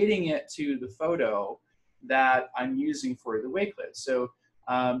relating it to the photo that I'm using for the Wakelet. So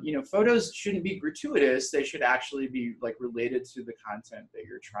photos shouldn't be gratuitous. They should actually be like related to the content that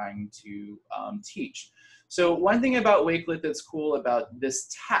you're trying to teach. So one thing about Wakelet that's cool about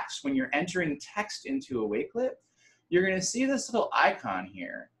this text, when you're entering text into a Wakelet, you're going to see this little icon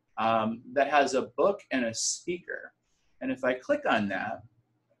here that has a book and a speaker. And if I click on that,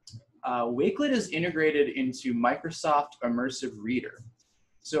 Wakelet is integrated into Microsoft Immersive Reader.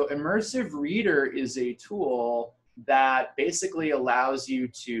 So Immersive Reader is a tool that basically allows you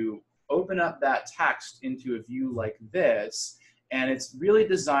to open up that text into a view like this, and it's really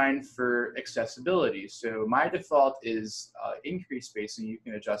designed for accessibility. So my default is increased spacing. You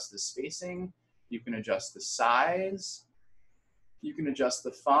can adjust the spacing, you can adjust the size, you can adjust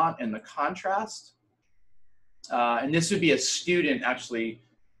the font and the contrast. And this would be a student actually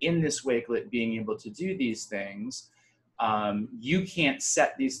in this Wakelet being able to do these things. You can't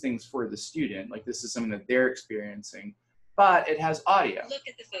set these things for the student. Like this is something that they're experiencing, but it has audio. Look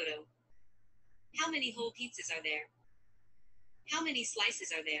at the photo. How many whole pizzas are there? How many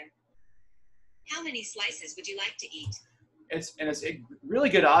slices are there? How many slices would you like to eat? It's a really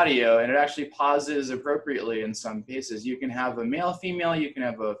good audio, and it actually pauses appropriately in some cases. You can have a male, female, you can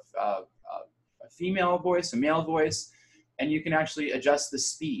have a female voice, a male voice, and you can actually adjust the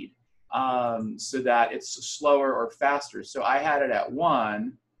speed so that it's slower or faster. So I had it at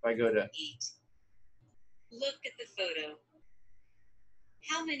 1. If I go to eat. Look at the photo.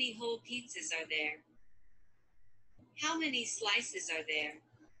 How many whole pizzas are there? How many slices are there?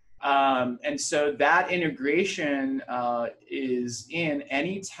 And so that integration is in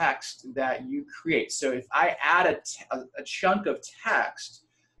any text that you create. So if I add a chunk of text,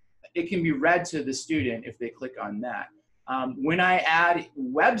 it can be read to the student if they click on that. When I add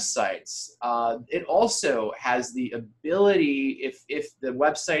websites, it also has the ability, if the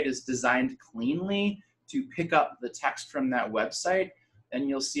website is designed cleanly, to pick up the text from that website. And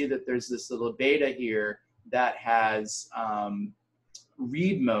you'll see that there's this little beta here that has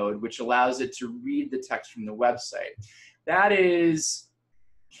read mode, which allows it to read the text from the website. That is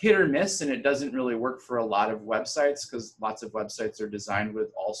hit or miss, and it doesn't really work for a lot of websites because lots of websites are designed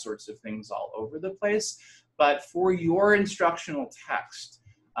with all sorts of things all over the place. But for your instructional text,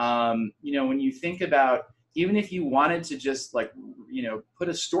 you know, when you think about, even if you wanted to just like, you know, put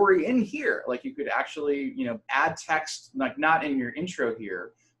a story in here, like you could actually, you know, add text, like not in your intro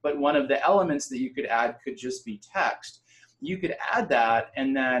here, but one of the elements that you could add could just be text. You could add that,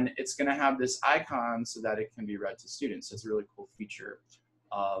 and then it's going to have this icon so that it can be read to students. It's a really cool feature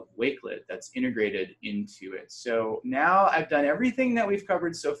of Wakelet that's integrated into it. So now I've done everything that we've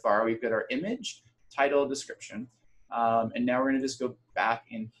covered so far. We've got our image, title, description, and now we're going to just go back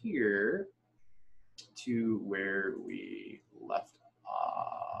in here to where we left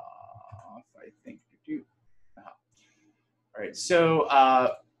off, I think. All right,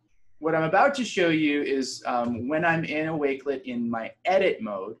 so what I'm about to show you is when I'm in a Wakelet in my edit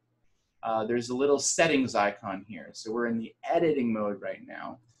mode, there's a little settings icon here. So we're in the editing mode right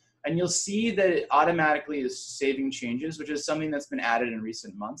now. And you'll see that it automatically is saving changes, which is something that's been added in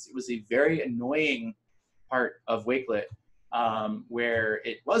recent months. It was a very annoying part of Wakelet where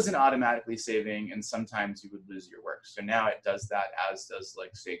it wasn't automatically saving, and sometimes you would lose your work. So now it does that, as does,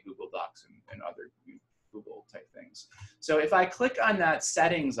 like, say, Google Docs and other Google type things. So if I click on that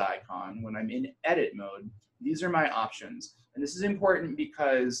settings icon when I'm in edit mode, these are my options. And this is important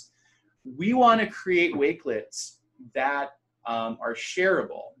because we want to create Wakelets that are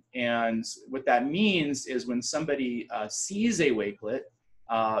shareable. And what that means is when somebody sees a Wakelet,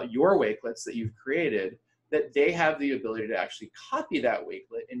 your Wakelets that you've created, that they have the ability to actually copy that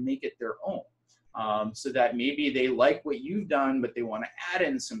Wakelet and make it their own. So that maybe they like what you've done, but they want to add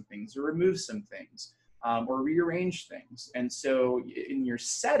in some things or remove some things. Or rearrange things. And so in your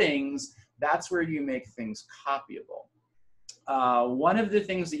settings, that's where you make things copyable. One of the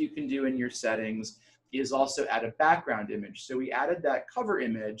things that you can do in your settings is also add a background image. So we added that cover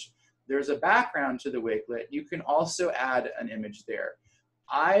image. There's a background to the Wakelet. You can also add an image there.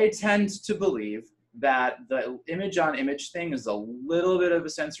 I tend to believe that the image on image thing is a little bit of a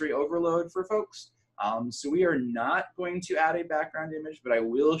sensory overload for folks. So we are not going to add a background image, but I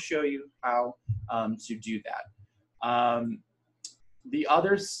will show you how to do that. The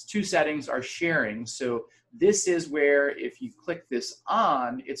other two settings are sharing. So this is where if you click this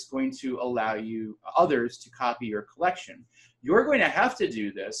on, it's going to allow you others to copy your collection. You're going to have to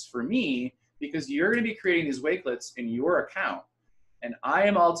do this for me because you're going to be creating these Wakelets in your account. And I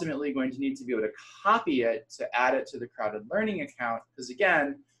am ultimately going to need to be able to copy it to add it to the Crowded Learning account. Because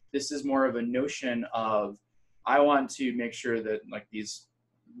again, this is more of a notion of, I want to make sure that like these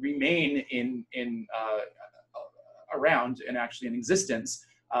remain around and actually in existence.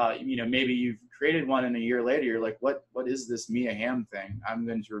 You know, maybe you've created one and a year later, you're like, what is this Mia Hamm thing? I'm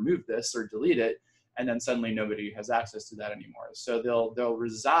going to remove this or delete it. And then suddenly nobody has access to that anymore. So they'll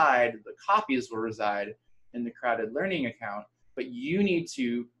reside, the copies will reside in the Crowded Learning account, but you need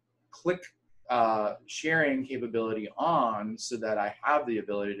to click sharing capability on so that I have the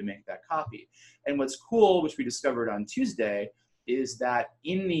ability to make that copy. And what's cool, which we discovered on Tuesday, is that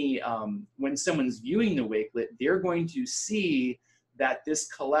in the when someone's viewing the Wakelet, they're going to see that this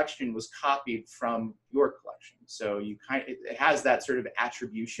collection was copied from your collection. So it has that sort of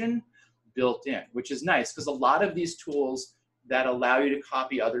attribution built in, which is nice because a lot of these tools that allow you to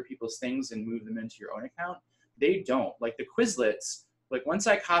copy other people's things and move them into your own account, they don't. Like the Quizlets, like once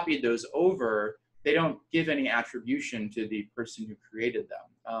I copied those over, they don't give any attribution to the person who created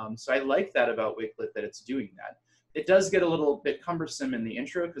them. So I like that about Wakelet, that it's doing that. it does get a little bit cumbersome in the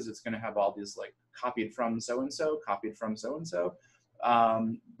intro because it's going to have all these like copied from so-and-so, copied from so-and-so.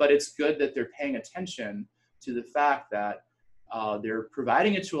 But it's good that they're paying attention to the fact that they're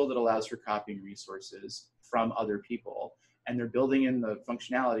providing a tool that allows for copying resources from other people. And they're building in the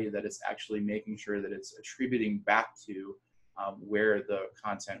functionality that it's actually making sure that it's attributing back to where the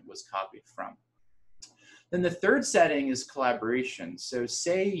content was copied from. Then the third setting is collaboration. So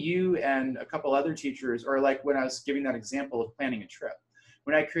say you and a couple other teachers, or like when I was giving that example of planning a trip.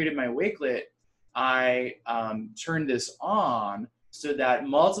 When I created my Wakelet, I turned this on so that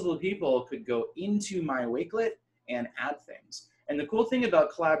multiple people could go into my Wakelet and add things. And the cool thing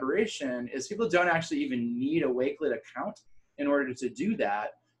about collaboration is people don't actually even need a Wakelet account in order to do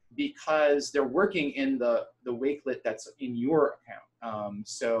that, because they're working in the Wakelet that's in your account.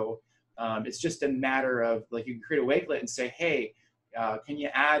 It's just a matter of, like, you can create a Wakelet and say, hey, can you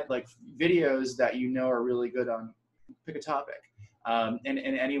add like videos that you know are really good on, pick a topic. And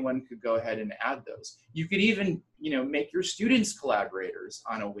anyone could go ahead and add those. You could even, make your students collaborators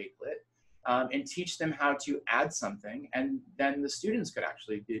on a Wakelet and teach them how to add something. And then the students could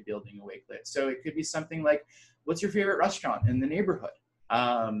actually be building a Wakelet. So it could be something like, what's your favorite restaurant in the neighborhood?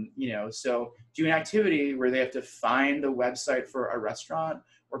 So do an activity where they have to find the website for a restaurant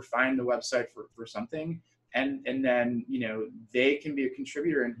or find the website for something. And then, they can be a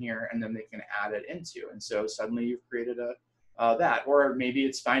contributor in here, and then they can add it into. And so suddenly you've created that. Or maybe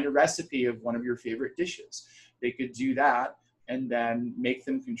it's find a recipe of one of your favorite dishes. They could do that and then make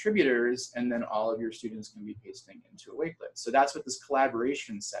them contributors, and then all of your students can be pasting into a Wakelet. So that's what this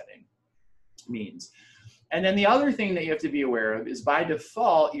collaboration setting means. And then the other thing that you have to be aware of is, by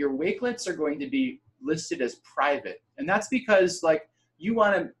default, your Wakelets are going to be listed as private. And that's because, like, you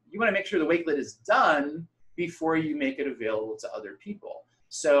want to make sure the Wakelet is done before you make it available to other people.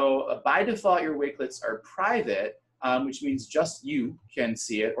 So by default, your Wakelets are private, which means just you can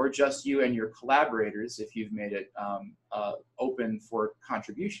see it, or just you and your collaborators if you've made it open for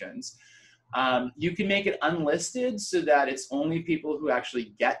contributions. You can make it unlisted so that it's only people who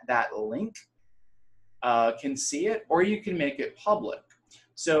actually get that link can see it, or you can make it public.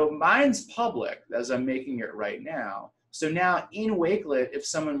 So mine's public as I'm making it right now. So now in Wakelet, if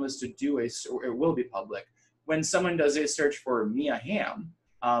someone was to do it will be public. When someone does a search for Mia Hamm,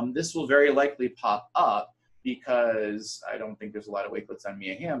 this will very likely pop up, because I don't think there's a lot of Wakelets on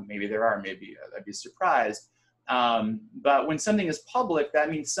Mia Hamm. Maybe there are, maybe I'd be surprised. But when something is public, that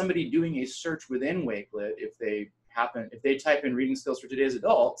means somebody doing a search within Wakelet, if they type in reading skills for today's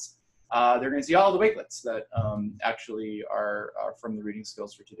adults, they're going to see all the Wakelets that actually are from the Reading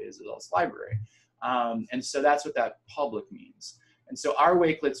Skills for Today's Adults library. And so that's what that public means. And so our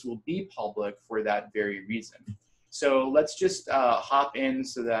Wakelets will be public for that very reason. So let's just hop in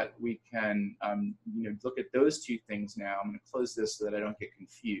so that we can look at those two things now. I'm going to close this so that I don't get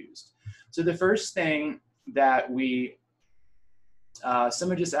confused. So the first thing that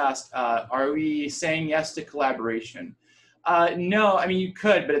someone just asked, are we saying yes to collaboration? No, I mean, you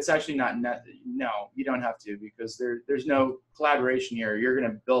could, but it's actually not, no, you don't have to, because there's no collaboration here. You're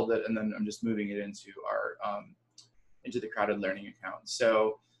going to build it, and then I'm just moving it into our, into the crowded learning account.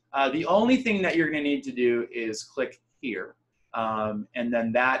 So the only thing that you're going to need to do is click here. And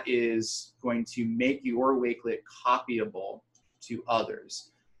then that is going to make your Wakelet copyable to others.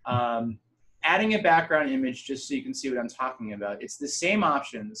 Adding a background image, just so you can see what I'm talking about, it's the same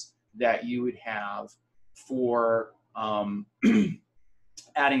options that you would have for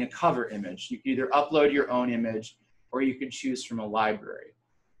adding a cover image. You can either upload your own image, or you could choose from a library.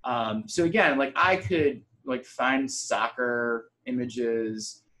 So again, like, I could find soccer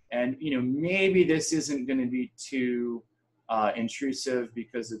images, and maybe this isn't going to be too intrusive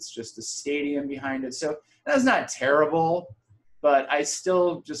because it's just a stadium behind it. So that's not terrible, but I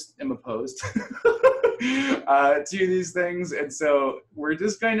still just am opposed to these things. And so we're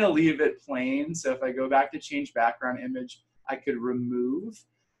just going to leave it plain. So if I go back to change background image, I could remove.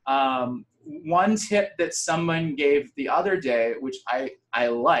 One tip that someone gave the other day, which I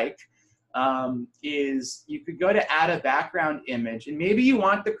like, is you could go to add a background image, and maybe you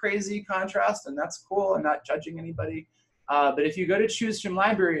want the crazy contrast, and that's cool. I'm not judging anybody. But if you go to choose from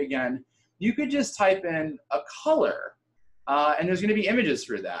library again, you could just type in a color, and there's going to be images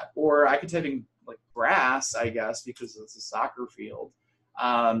for that. Or I could type in like grass, I guess, because it's a soccer field.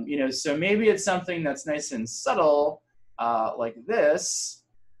 So maybe it's something that's nice and subtle, like this.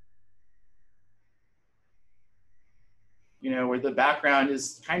 Where the background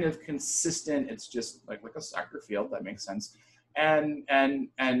is kind of consistent. It's just like a soccer field. That makes sense. And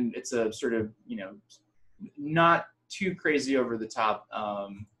it's a sort of, not too crazy over the top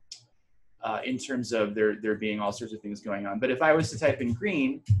in terms of there being all sorts of things going on. But if I was to type in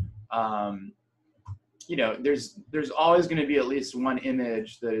green, you know, there's always going to be at least one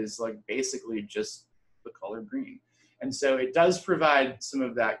image that is like basically just the color green. And so it does provide some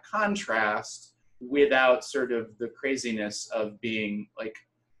of that contrast without sort of the craziness of being like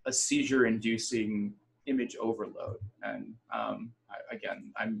a seizure-inducing image overload. And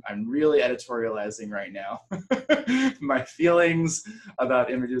again, I'm really editorializing right now my feelings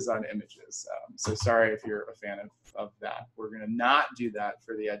about images on images. So sorry if you're a fan of that. We're going to not do that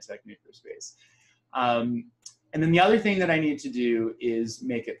for the EdTech makerspace. And then the other thing that I need to do is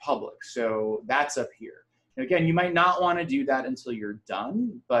make it public. So that's up here. And again, you might not want to do that until you're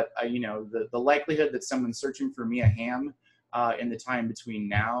done, but you know, the likelihood that someone's searching for Mia Hamm in the time between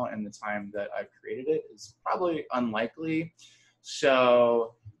now and the time that I've created it is probably unlikely.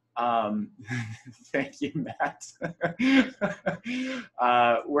 So thank you, Matt.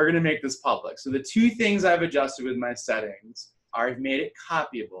 We're going to make this public. So the two things I've adjusted with my settings are I've made it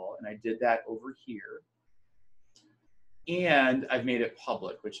copyable, and I did that over here. And I've made it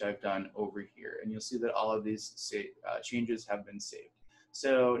public, which I've done over here. And you'll see that all of these changes have been saved.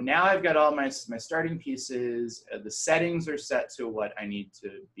 So now I've got all my starting pieces. The settings are set to what I need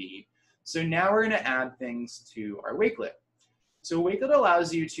to be. So now we're going to add things to our Wakelet. So Wakelet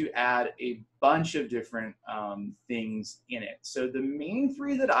allows you to add a bunch of different things in it. So the main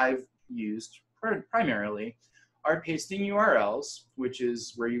three that I've used primarily are pasting URLs, which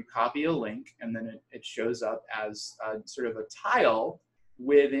is where you copy a link and then it shows up as sort of a tile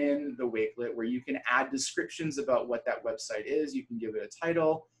within the Wakelet where you can add descriptions about what that website is. You can give it a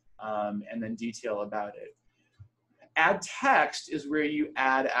title and then detail about it. Add text is where you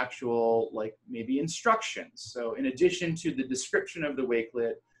add actual, like maybe instructions. So in addition to the description of the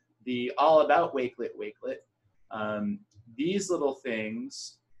Wakelet, the all about Wakelet, these little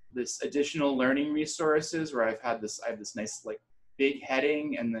things, this additional learning resources where I have this nice like big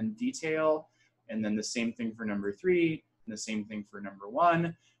heading and then detail, and then the same thing for number 3 and the same thing for number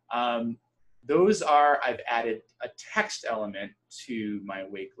 1. Those are, I've added a text element to my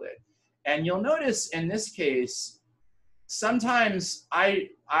Wakelet. And you'll notice in this case, sometimes I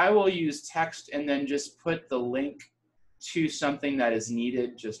will use text and then just put the link to something that is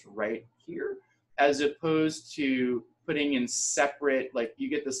needed just right here, as opposed to putting in separate, like you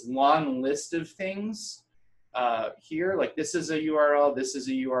get this long list of things here, like this is a URL, this is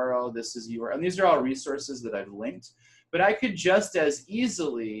a URL, this is a URL, and these are all resources that I've linked. But I could just as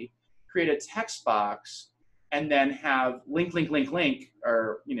easily create a text box and then have link,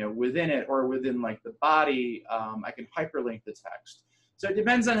 or you know, within it or within like the body, I can hyperlink the text. So it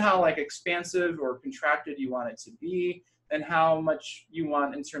depends on how like expansive or contracted you want it to be, and how much you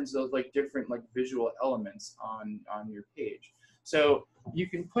want in terms of like different like visual elements on your page. So you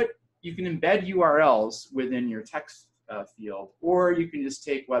can embed URLs within your text field, or you can just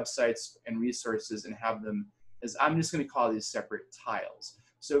take websites and resources and have them as, I'm just going to call these separate tiles.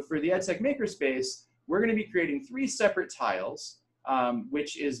 So for the EdTech Makerspace, we're going to be creating 3 separate tiles,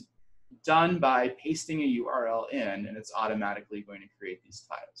 which is done by pasting a URL in, and it's automatically going to create these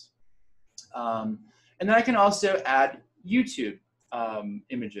tiles. And then I can also add YouTube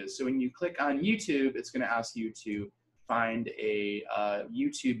images. So when you click on YouTube, it's going to ask you to find a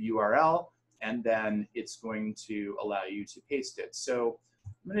YouTube URL, and then it's going to allow you to paste it. So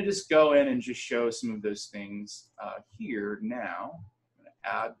I'm going to just go in and just show some of those things here now. I'm going to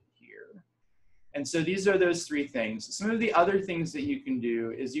add here. And so these are those 3 things. Some of the other things that you can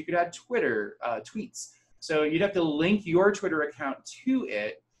do is you could add Twitter tweets. So you'd have to link your Twitter account to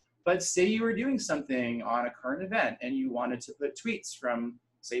it. But say you were doing something on a current event and you wanted to put tweets from,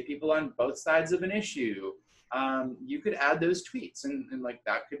 say, people on both sides of an issue, you could add those tweets. And like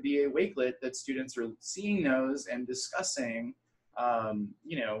that could be a Wakelet that students are seeing those and discussing,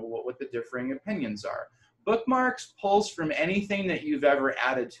 you know, what the differing opinions are. Bookmarks pulls from anything that you've ever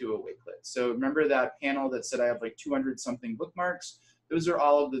added to a Wakelet. So remember that panel that said I have like 200 something bookmarks? Those are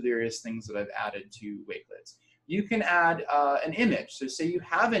all of the various things that I've added to Wakelets. You can add an image. So say you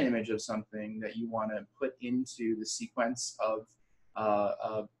have an image of something that you want to put into the sequence of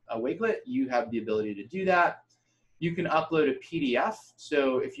a Wakelet, you have the ability to do that. You can upload a PDF.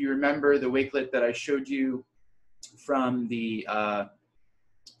 So if you remember the Wakelet that I showed you from the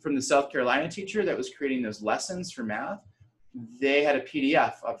South Carolina teacher that was creating those lessons for math, they had a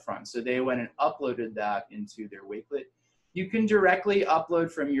PDF up front. So they went and uploaded that into their Wakelet. You can directly upload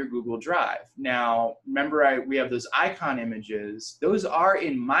from your Google Drive. Now, remember we have those icon images. Those are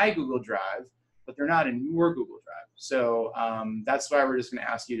in my Google Drive, but they're not in your Google Drive. So that's why we're just gonna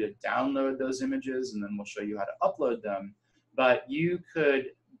ask you to download those images, and then we'll show you how to upload them. But you could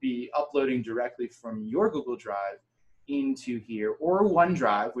be uploading directly from your Google Drive into here, or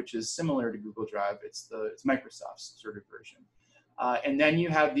OneDrive, which is similar to Google Drive. It's Microsoft's sort of version. And then you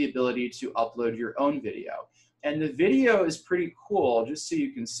have the ability to upload your own video. And the video is pretty cool, just so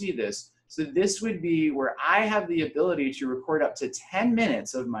you can see this. So this would be where I have the ability to record up to 10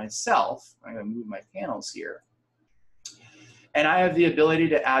 minutes of myself. I'm gonna move my panels here. And I have the ability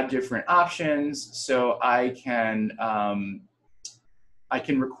to add different options. So I can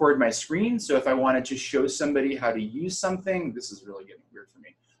record my screen. So if I wanted to show somebody how to use something, this is really getting weird for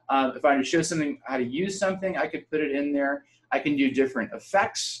me. If I wanted to show something how to use something, I could put it in there. I can do different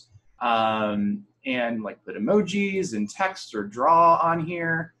effects and like put emojis and text or draw on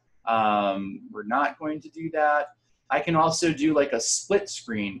here. We're not going to do that. I can also do like a split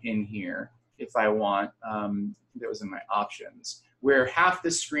screen in here if I want. That was in my options, where half the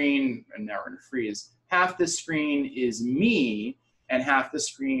screen, and now we're gonna freeze, half the screen is me and half the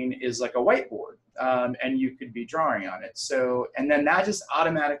screen is like a whiteboard, and you could be drawing on it. So, and then that just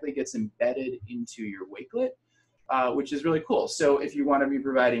automatically gets embedded into your Wakelet, which is really cool. So if you want to be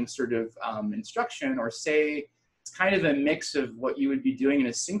providing sort of instruction, or say it's kind of a mix of what you would be doing in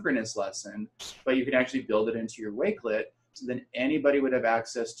a synchronous lesson, but you can actually build it into your Wakelet, so then anybody would have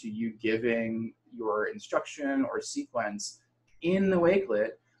access to you giving your instruction or sequence in the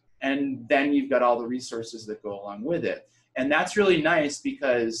Wakelet, and then you've got all the resources that go along with it. And that's really nice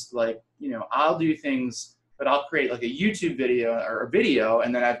because, like, you know, I'll do things, but I'll create like a YouTube video or a video,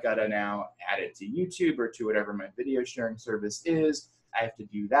 and then I've got to now add it to YouTube or to whatever my video sharing service is. I have to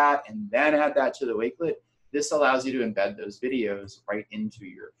do that and then add that to the Wakelet. This allows you to embed those videos right into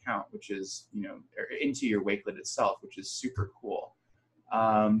your account, which is, you know, into your Wakelet itself, which is super cool.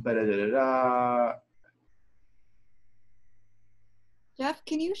 Jeff,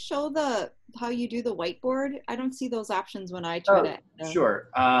 can you show how you do the whiteboard? I don't see those options when I try to. Sure.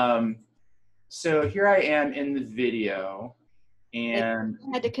 So here I am in the video, and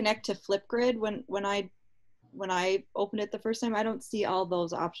I had to connect to Flipgrid when I opened it the first time. I don't see all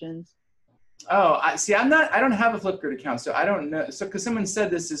those options. Oh, I don't have a Flipgrid account, so I don't know. So, because someone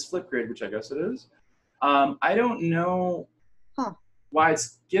said this is Flipgrid, which I guess it is. I don't know why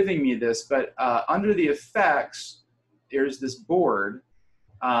it's giving me this, but under the effects, there's this board,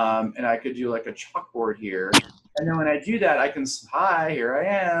 and I could do like a chalkboard here. And then when I do that, I can, hi, here I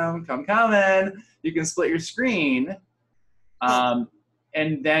am, come in. You can split your screen.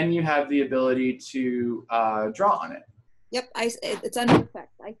 And then you have the ability to draw on it. Yep, it's under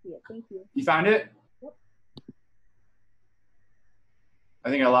effects. I see it. Thank you. You found it? Yep. I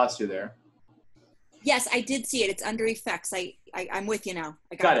think I lost you there. Yes, I did see it. It's under effects. I'm with you now.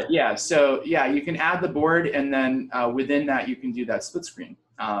 I got it. Yeah. So yeah, you can add the board, and then within that you can do that split screen.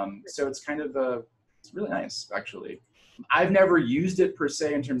 So it's kind of it's really nice, actually. I've never used it per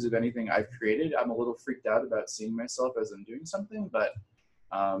se in terms of anything I've created. I'm a little freaked out about seeing myself as I'm doing something, but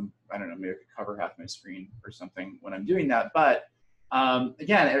I don't know, maybe I could cover half my screen or something when I'm doing that. But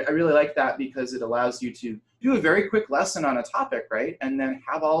again, I really like that because it allows you to do a very quick lesson on a topic, right? And then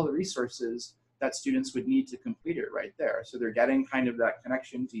have all the resources that students would need to complete it right there. So they're getting kind of that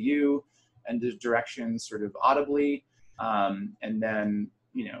connection to you and the directions sort of audibly. And then,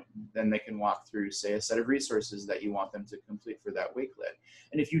 you know, then they can walk through, say, a set of resources that you want them to complete for that Wakelet.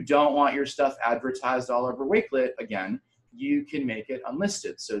 And if you don't want your stuff advertised all over Wakelet, again, you can make it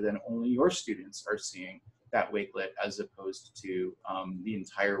unlisted. So then only your students are seeing that Wakelet as opposed to the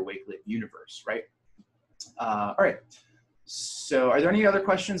entire Wakelet universe, right? All right. So are there any other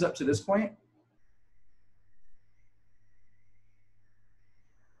questions up to this point?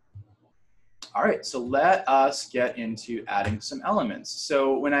 All right, so let us get into adding some elements.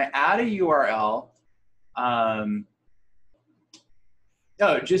 So when I add a URL,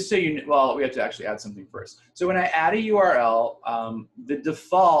 just so you know, well, we have to actually add something first. So when I add a URL, the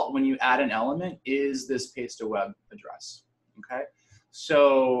default when you add an element is this paste a web address, okay?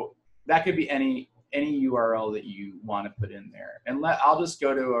 So that could be any URL that you want to put in there. And I'll just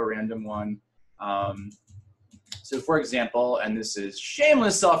go to a random one. So for example, and this is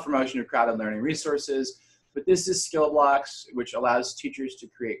shameless self-promotion of crowded learning resources, but this is Skill Blocks, which allows teachers to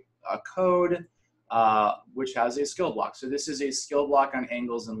create a code which has a skill block. So this is a skill block on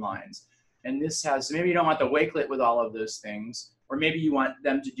angles and lines. And this has, so maybe you don't want the Wakelet with all of those things, or maybe you want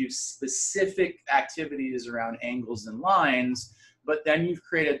them to do specific activities around angles and lines, but then you've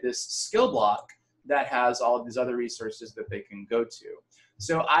created this skill block that has all of these other resources that they can go to.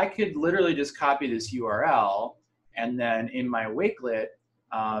 So I could literally just copy this URL, and then in my Wakelet,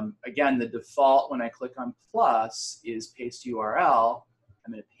 again, the default when I click on plus is paste URL.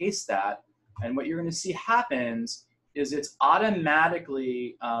 I'm going to paste that. And what you're going to see happens is it's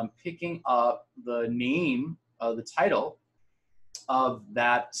automatically picking up the name, the title of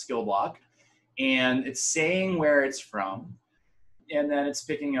that skill block, and it's saying where it's from, and then it's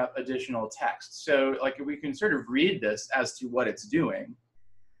picking up additional text. So like we can sort of read this as to what it's doing.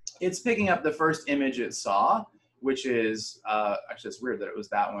 It's picking up the first image it saw, which is, actually it's weird that it was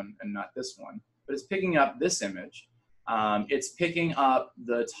that one and not this one, but it's picking up this image. It's picking up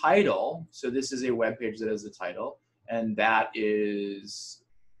the title. So this is a web page that has the title, and that is,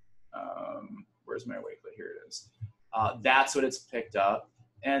 where's my Wakelet? Here it is. That's what it's picked up.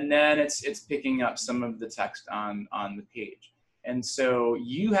 And then it's picking up some of the text on the page. And so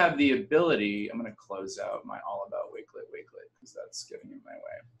you have the ability, I'm gonna close out my all about Wakelet, because that's getting in my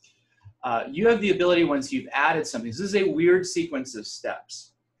way. You have the ability, once you've added something, this is a weird sequence of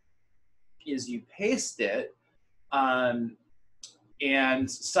steps, is you paste it, and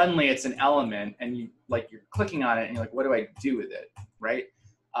suddenly it's an element, and you're clicking on it, and you're like, what do I do with it, right?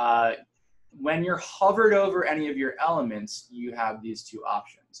 When you're hovered over any of your elements, you have these two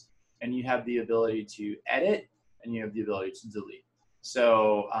options, and you have the ability to edit, and you have the ability to delete.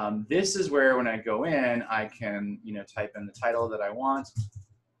 So this is where, when I go in, I can type in the title that I want,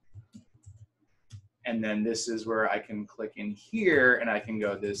 and then this is where I can click in here, and I can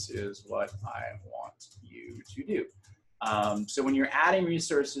go, this is what I want you to do. So when you're adding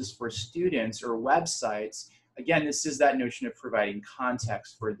resources for students or websites, again, this is that notion of providing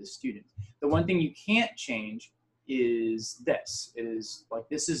context for the student. The one thing you can't change is this. It is like,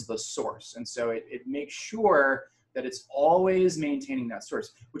 this is the source. And so it makes sure that it's always maintaining that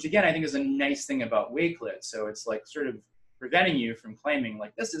source, which again, I think is a nice thing about Wakelet. So it's like sort of preventing you from claiming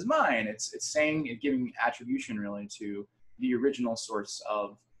like, this is mine. It's saying, giving attribution really to the original source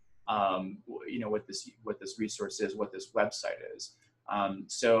of what this resource is, what this website is. And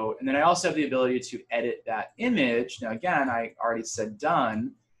then I also have the ability to edit that image. Now again, I already said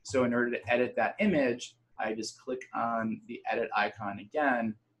done. So in order to edit that image, I just click on the edit icon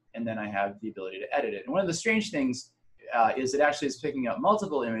again, and then I have the ability to edit it. And one of the strange things is it actually is picking up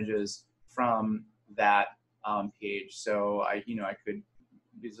multiple images from that page. So I could,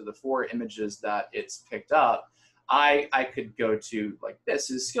 these are the 4 images that it's picked up. I could go to, like, this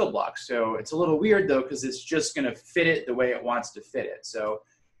is skill block. So it's a little weird though, because it's just gonna fit it the way it wants to fit it. So,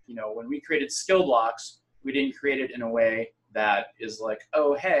 when we created skill blocks, we didn't create it in a way that is like,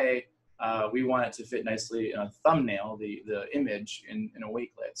 oh, hey, we want it to fit nicely in a thumbnail, the image in a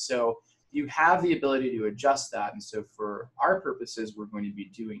Wakelet. So you have the ability to adjust that. And so for our purposes, we're going to be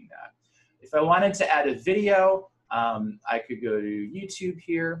doing that. If I wanted to add a video, I could go to YouTube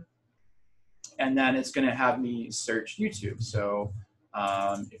here, and then it's going to have me search YouTube. So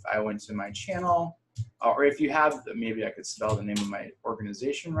if I went to my channel, or if you have, maybe I could spell the name of my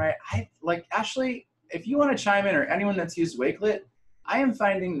organization right. Ashley, if you want to chime in, or anyone that's used Wakelet, I am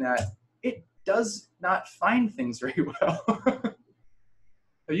finding that it does not find things very well. Have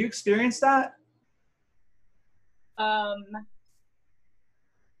you experienced that? I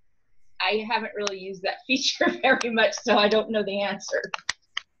haven't really used that feature very much, so I don't know the answer.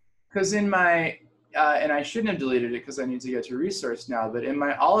 Because in my, and I shouldn't have deleted it because I need to get to resource now, but in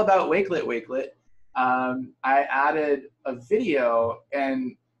my all about Wakelet, I added a video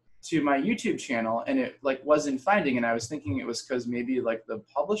to my YouTube channel, and it wasn't finding, and I was thinking it was because maybe the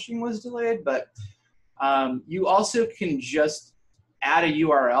publishing was delayed, but you also can just add a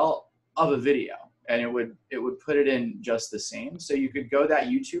URL of a video, and it would put it in just the same. So you could go that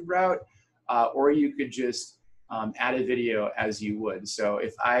YouTube route, or you could just add a video as you would. So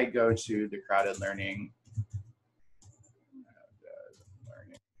if I go to the Crowded Learning,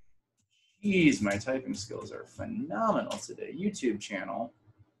 geez, my typing skills are phenomenal today, YouTube channel,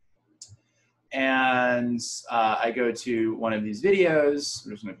 and I go to one of these videos,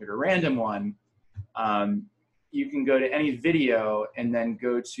 I'm just gonna pick a random one. You can go to any video and then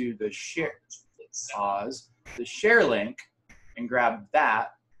go to the share, the share link, and grab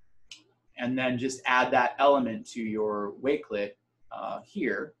that, and then just add that element to your Wakelet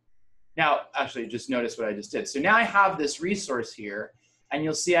here. Now, actually, just notice what I just did. So now I have this resource here, and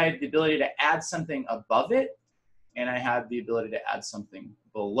you'll see I have the ability to add something above it, and I have the ability to add something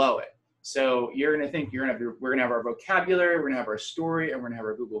below it. So you're gonna think we're gonna have our vocabulary, we're gonna have our story, and we're gonna have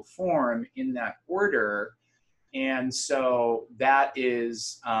our Google form in that order. And so that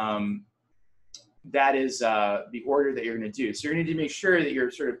is the order that you're gonna do. So you're gonna need to make sure that you're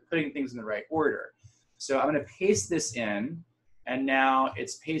sort of putting things in the right order. So I'm gonna paste this in, and now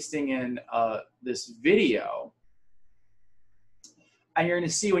it's pasting in this video. And you're gonna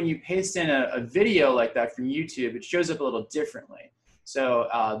see when you paste in a video like that from YouTube, it shows up a little differently. So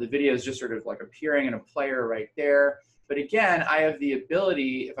the video is just sort of appearing in a player right there. But again, I have the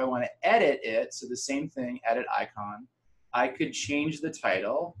ability, if I want to edit it, so the same thing, edit icon, I could change the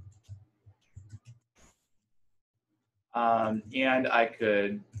title. And I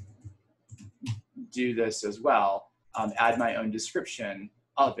could do this as well, add my own description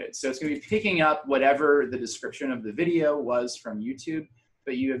of it. So it's going to be picking up whatever the description of the video was from YouTube,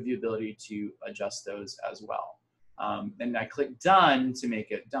 but you have the ability to adjust those as well. And I click done to make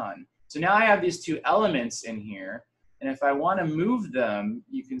it done. So now I have these two elements in here, and if I want to move them,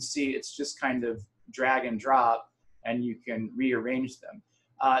 you can see it's just kind of drag and drop, and you can rearrange them.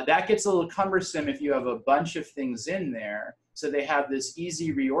 That gets a little cumbersome if you have a bunch of things in there. So they have this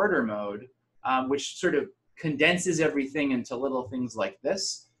easy reorder mode, which sort of condenses everything into little things like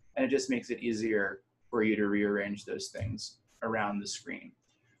this, and it just makes it easier for you to rearrange those things around the screen.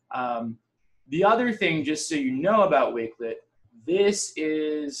 The other thing, just so you know about Wakelet, this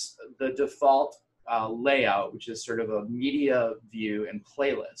is the default layout, which is sort of a media view and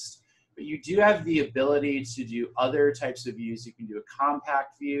playlist. But you do have the ability to do other types of views. You can do a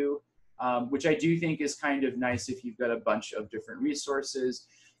compact view, which I do think is kind of nice if you've got a bunch of different resources.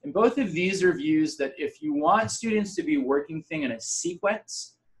 And both of these are views that if you want students to be working thing in a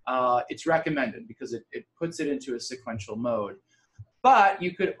sequence, it's recommended because it puts it into a sequential mode. But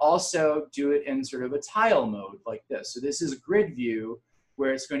you could also do it in sort of a tile mode like this. So this is a grid view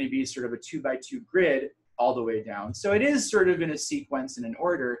where it's going to be sort of a 2x2 grid all the way down. So it is sort of in a sequence and an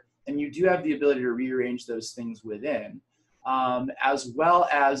order, and you do have the ability to rearrange those things within, as well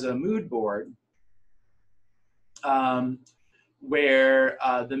as a mood board, where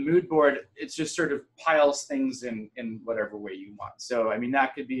the mood board, it's just sort of piles things in whatever way you want. So, I mean,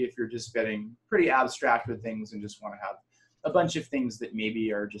 that could be if you're just getting pretty abstract with things and just want to have a bunch of things that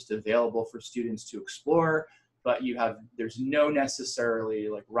maybe are just available for students to explore, but there's no necessarily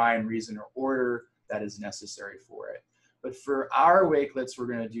like rhyme, reason, or order that is necessary for it. But for our Wakelets, we're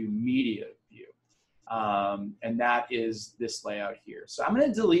going to do media view. And that is this layout here. So I'm going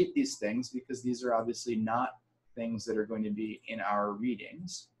to delete these things because these are obviously not things that are going to be in our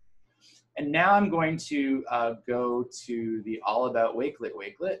readings. And now I'm going to go to the All About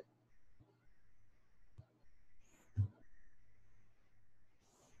Wakelet.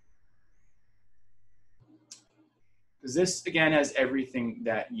 Because this, again, has everything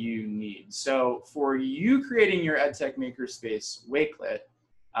that you need. So for you creating your EdTech Makerspace Wakelet,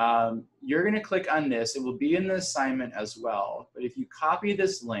 you're going to click on this. It will be in the assignment as well. But if you copy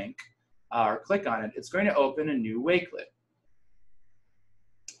this link or click on it, it's going to open a new Wakelet.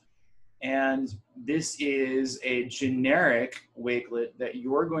 And this is a generic Wakelet that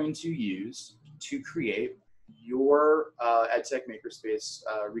you're going to use to create your EdTech Makerspace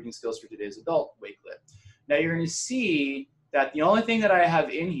Reading Skills for Today's Adult Wakelet. Now you're going to see that the only thing that I have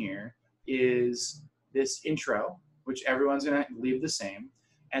in here is this intro, which everyone's going to leave the same.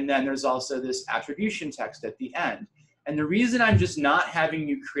 And then there's also this attribution text at the end. And the reason I'm just not having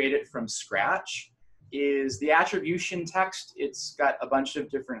you create it from scratch is the attribution text, it's got a bunch of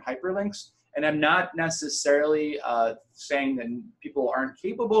different hyperlinks. And I'm not necessarily saying that people aren't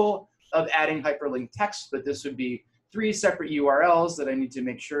capable of adding hyperlink text, but this would be 3 separate URLs that I need to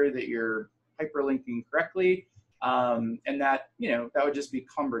make sure that you're hyperlinking correctly, and that, that would just be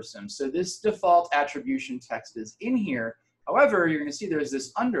cumbersome. So this default attribution text is in here. However, you're going to see there's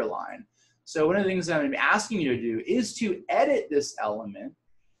this underline. So one of the things that I'm asking you to do is to edit this element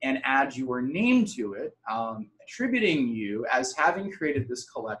and add your name to it, attributing you as having created this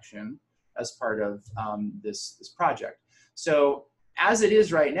collection as part of this project. So as it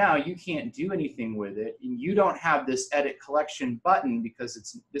is right now, you can't do anything with it, and you don't have this edit collection button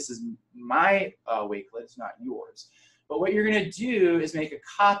because this is my Wakelet, it's not yours. But what you're going to do is make a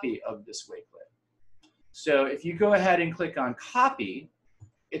copy of this Wakelet. So if you go ahead and click on copy,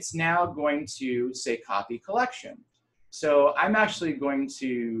 it's now going to say copy collection. So I'm actually going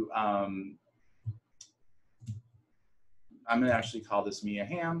to, I'm going to actually call this Mia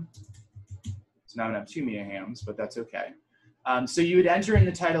Ham. So now I'm going to have 2 Mia Hams, but that's okay. So you would enter in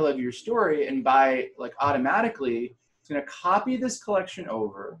the title of your story, and by automatically, it's going to copy this collection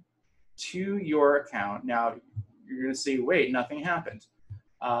over to your account. Now you're going to say, wait, nothing happened.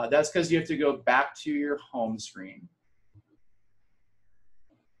 That's because you have to go back to your home screen.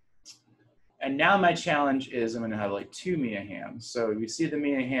 And now my challenge is I'm going to have 2 Mia Hams. So you see the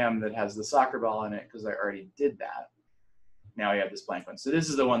Mia Ham that has the soccer ball in it because I already did that. Now I have this blank one. So this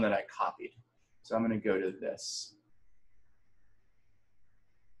is the one that I copied. So I'm going to go to this.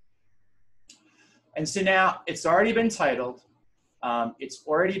 And so now it's already been titled. It's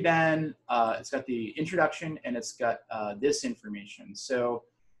already been, it's got the introduction and it's got this information. So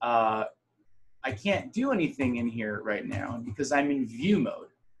I can't do anything in here right now because I'm in view mode.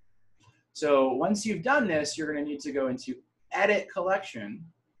 So once you've done this, you're going to need to go into edit collection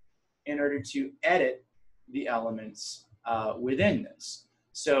in order to edit the elements within this.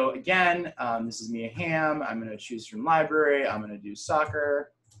 So again, this is Mia Hamm. I'm going to choose from library. I'm going to do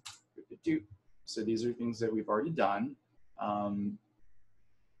soccer. So these are things that we've already done. I'll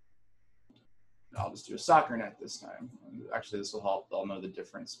just do a soccer net this time. Actually, this will help. They'll know the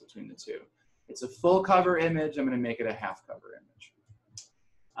difference between the two. It's a full cover image. I'm going to make it a half cover image.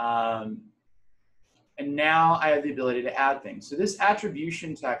 And now I have the ability to add things. So this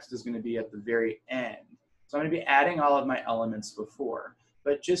attribution text is going to be at the very end. So I'm going to be adding all of my elements before.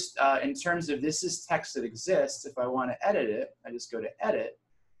 But just in terms of this is text that exists, if I want to edit it, I just go to edit.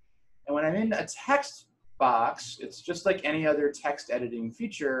 And when I'm in a text box, it's just like any other text editing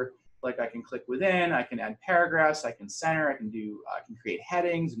feature. Like I can click within, I can add paragraphs, I can center, I can create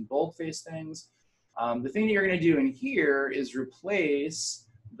headings and boldface things. The thing that you're going to do in here is replace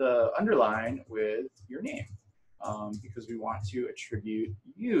the underline with your name because we want to attribute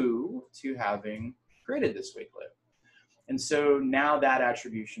you to having created this Wakelet. And so now that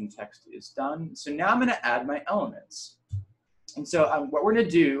attribution text is done. So now I'm going to add my elements. And so what we're going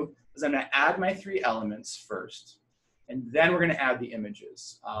to do is I'm going to add my 3 elements first. And then we're going to add the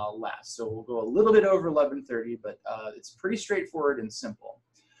images last. So we'll go a little bit over 11:30, but it's pretty straightforward and simple.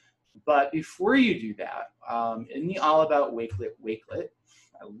 But before you do that, in the All About Wakelet,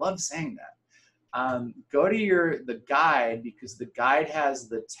 I love saying that, go to the guide, because the guide has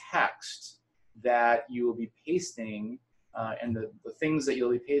the text that you will be pasting and the things that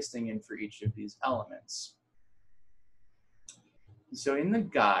you'll be pasting in for each of these elements. So in the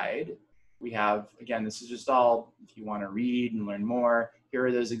guide, we have, again, this is just all, if you want to read and learn more, here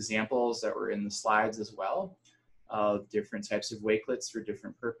are those examples that were in the slides as well of different types of Wakelets for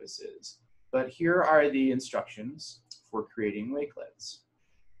different purposes. But here are the instructions for creating Wakelets.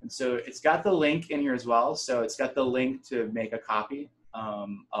 And so it's got the link in here as well. So it's got the link to make a copy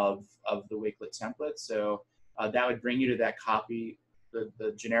of the Wakelet template. So that would bring you to that copy,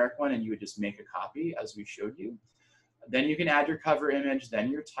 the generic one, and you would just make a copy as we showed you. Then you can add your cover image, then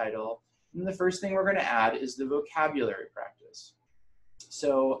your title. And the first thing we're going to add is the vocabulary practice.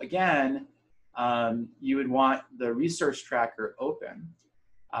 So again, you would want the resource tracker open.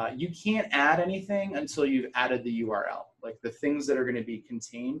 You can't add anything until you've added the URL, like the things that are going to be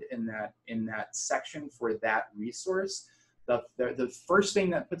contained in that section for that resource. The first thing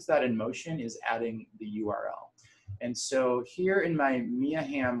that puts that in motion is adding the URL. And so here in my Mia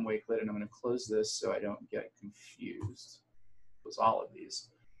Hamm Wakelet, and I'm going to close this so I don't get confused, close all of these.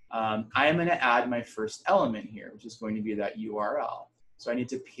 I am going to add my first element here, which is going to be that URL. So I need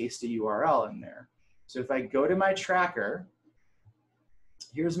to paste a URL in there. So if I go to my tracker,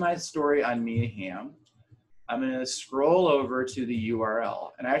 here's my story on Mia Hamm. I'm going to scroll over to the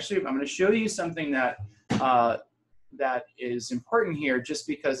URL. And actually, I'm going to show you something that that is important here, just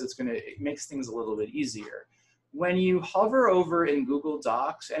because it makes things a little bit easier. When you hover over in Google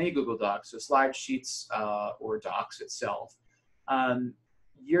Docs, any Google Docs, so Slide Sheets or Docs itself,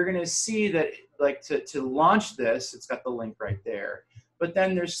 you're going to see that, like, to launch this, it's got the link right there. But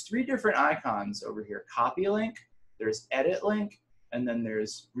then there's 3 different icons over here: copy link, there's edit link, and then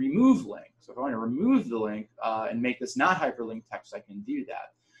there's remove link. So if I want to remove the link and make this not hyperlink text, I can do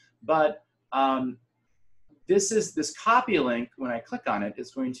that. But this copy link, when I click on it,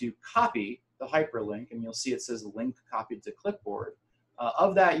 it's going to copy the hyperlink, and you'll see it says link copied to clipboard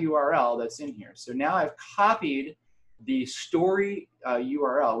of that URL that's in here. So now I've copied the story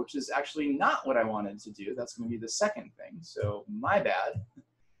URL, which is actually not what I wanted to do. That's going to be the second thing, so my bad.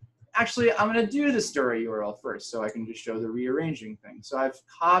 Actually, I'm going to do the story URL first so I can just show the rearranging thing. So I've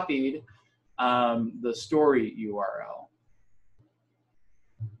copied the story URL.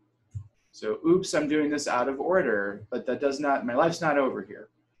 So oops, I'm doing this out of order, but that does not, my life's not over here.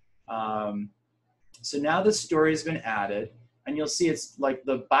 So now the story's been added, and you'll see it's like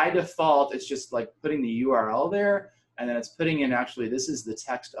by default, it's just like putting the URL there, and then it's putting in, actually, this is the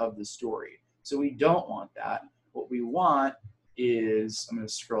text of the story. So we don't want that. What we want is, I'm going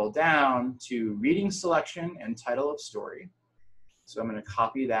to scroll down to reading selection and title of story. So I'm going to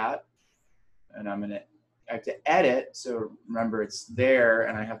copy that, and I have to edit. So remember, it's there,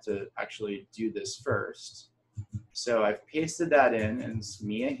 and I have to actually do this first. So I've pasted that in, and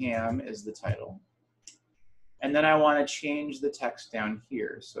Mia Hamm is the title. And then I want to change the text down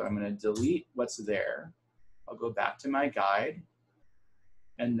here. So I'm going to delete what's there. I'll go back to my guide,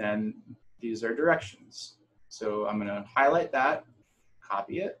 and then these are directions. So I'm going to highlight that,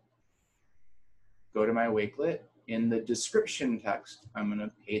 copy it, go to my Wakelet. In the description text, I'm going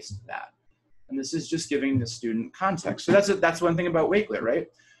to paste that. And this is just giving the student context. So that's one thing about Wakelet, right?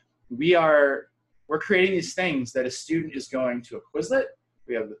 We're creating these things that a student is going to a Quizlet.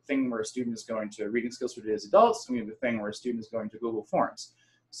 We have the thing where a student is going to Reading Skills for Today's Adults, and we have the thing where a student is going to Google Forms.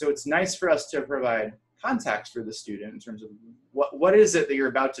 So it's nice for us to provide context for the student in terms of what is it that you're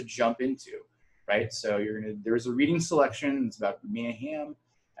about to jump into, right? So there's a reading selection, it's about Mia Hamm,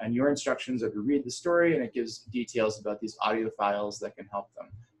 and your instructions are to read the story, and it gives details about these audio files that can help them.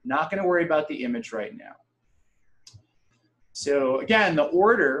 Not gonna worry about the image right now. So again, the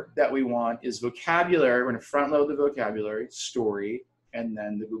order that we want is vocabulary. We're gonna front load the vocabulary, story, and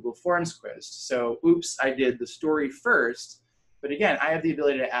then the Google Forms quiz. So oops, I did the story first, but again, I have the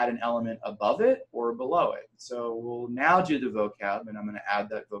ability to add an element above it or below it. So we'll now do the vocab, and I'm gonna add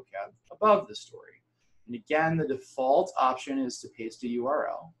that vocab above the story. And again, the default option is to paste a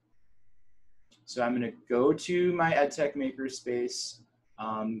URL. So I'm gonna go to my EdTech Makerspace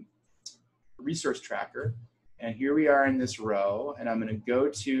resource tracker. And here we are in this row, and I'm gonna go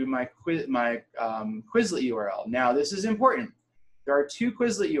to my Quizlet URL. Now this is important. There are two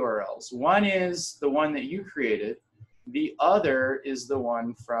Quizlet URLs. One is the one that you created. The other is the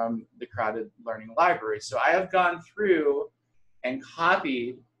one from the Crowded Learning Library. So I have gone through and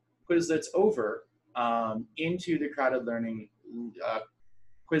copied Quizlets over into the Crowded Learning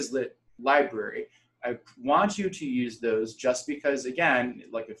Quizlet library. I want you to use those just because, again,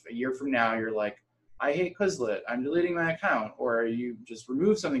 like if a year from now you're like, I hate Quizlet, I'm deleting my account, or you just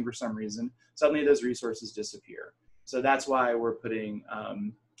remove something for some reason, suddenly those resources disappear. So that's why we're putting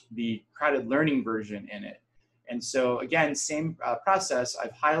the Crowded Learning version in it. And so again, same process,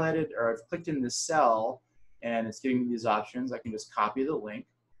 I've highlighted or I've clicked in this cell and it's giving me these options. I can just copy the link.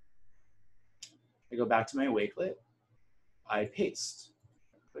 I go back to my Wakelet, I paste,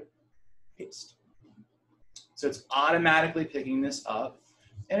 click paste. So it's automatically picking this up.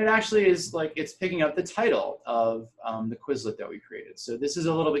 And it actually is like, it's picking up the title of the Quizlet that we created. So this is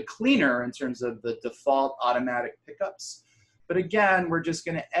a little bit cleaner in terms of the default automatic pickups. But again, we're just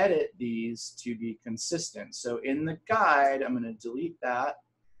gonna edit these to be consistent. So in the guide, I'm gonna delete that.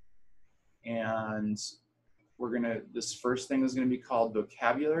 And this first thing is gonna be called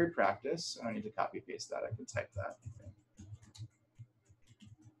vocabulary practice. I don't need to copy paste that, I can type that.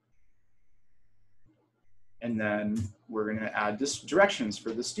 And then we're going to add directions for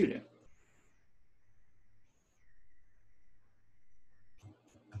the student.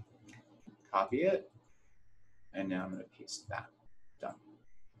 Copy it, and now I'm going to paste that. Done.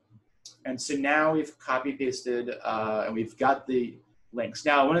 And so now we've copy pasted, and we've got the links.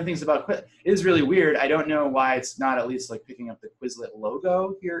 Now, one of the things about Quizlet is really weird. I don't know why it's not at least like picking up the Quizlet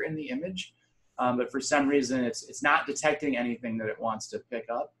logo here in the image, but for some reason it's not detecting anything that it wants to pick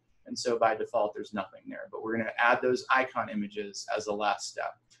up. And so by default, there's nothing there, but we're gonna add those icon images as the last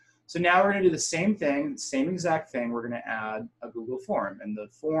step. So now we're gonna do the same thing, same exact thing. We're gonna add a Google form, and the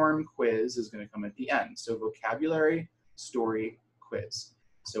form quiz is gonna come at the end. So vocabulary, story, quiz.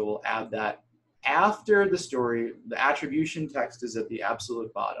 So we'll add that after the story. The attribution text is at the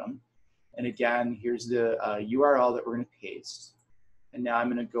absolute bottom. And again, here's the URL that we're gonna paste. And now I'm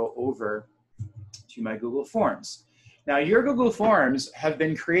gonna go over to my Google Forms. Now, your Google Forms have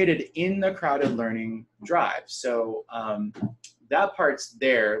been created in the Crowded Learning Drive. So that part's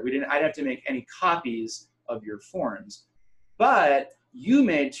there. I didn't have to make any copies of your forms. But you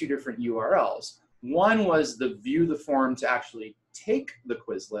made two different URLs. One was the view the form to actually take the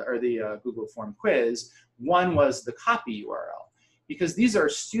Quizlet or the Google Form quiz. One was the copy URL. Because these are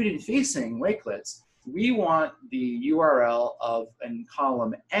student-facing Wakelets, we want the URL of, in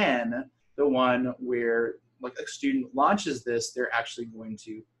column N, the one where like a student launches this, they're actually going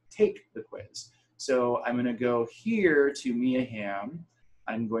to take the quiz. So I'm gonna go here to Mia Hamm.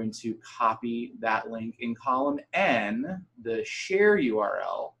 I'm going to copy that link in column N, the share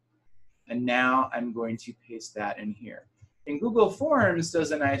URL, and now I'm going to paste that in here. And Google Forms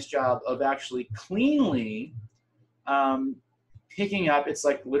does a nice job of actually cleanly picking up, it's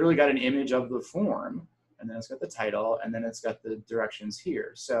like literally got an image of the form, and then it's got the title, and then it's got the directions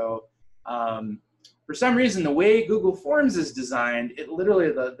here. So for some reason, the way Google Forms is designed, it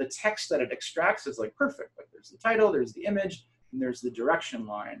literally, the text that it extracts is like perfect. Like there's the title, there's the image, and there's the direction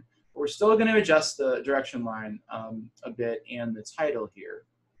line. But we're still gonna adjust the direction line a bit and the title here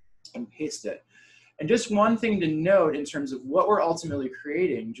and paste it. And just one thing to note in terms of what we're ultimately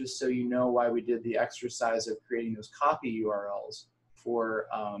creating, just so you know why we did the exercise of creating those copy URLs for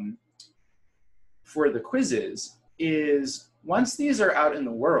the quizzes, is once these are out in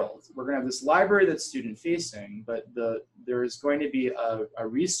the world, we're going to have this library that's student-facing, but there is going to be a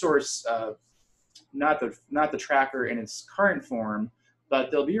resource, not the tracker in its current form, but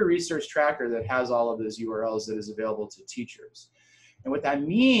there'll be a resource tracker that has all of those URLs that is available to teachers. And what that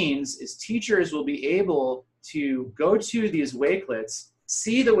means is teachers will be able to go to these Wakelets,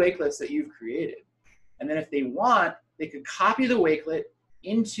 see the Wakelets that you've created. And then if they want, they could copy the Wakelet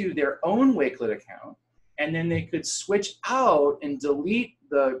into their own Wakelet account, and then they could switch out and delete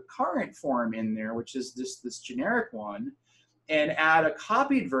the current form in there, which is this generic one, and add a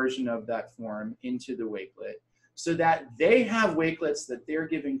copied version of that form into the Wakelet so that they have Wakelets that they're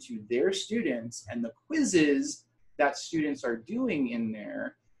giving to their students, and the quizzes that students are doing in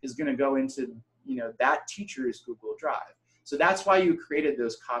there is going to go into, you know, that teacher's Google Drive. So that's why you created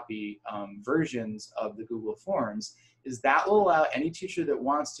those copy versions of the Google Forms, is that will allow any teacher that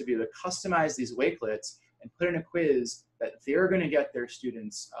wants to be able to customize these Wakelets and put in a quiz that they're going to get their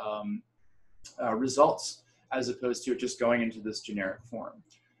students' results, as opposed to it just going into this generic form.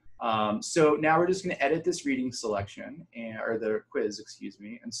 So now we're just going to edit this reading selection, or the quiz, excuse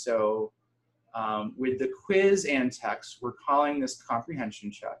me. And so with the quiz and text, we're calling this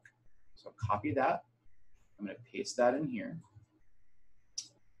comprehension check. So copy that. I'm going to paste that in here.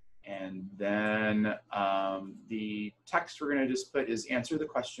 And then the text we're going to just put is answer the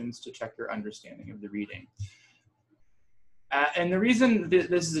questions to check your understanding of the reading. And the reason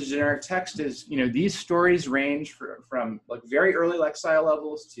this is a generic text is, you know, these stories range from like very early Lexile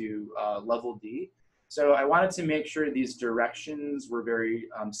levels to level D. So I wanted to make sure these directions were very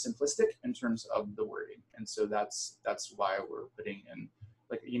simplistic in terms of the wording. And so that's why we're putting in,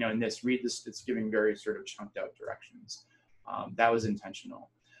 like, you know, in this, read this, it's giving very sort of chunked out directions. That was intentional.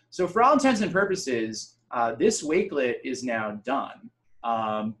 So for all intents and purposes, this Wakelet is now done.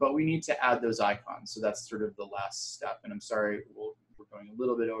 But we need to add those icons. So that's sort of the last step. And I'm sorry, we're going a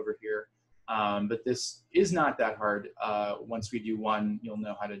little bit over here. But this is not that hard. Once we do one, you'll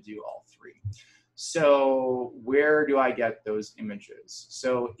know how to do all three. So where do I get those images?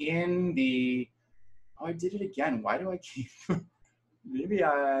 So in the, oh, I did it again. Why do I keep, maybe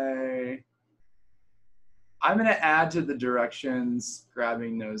I'm going to add to the directions,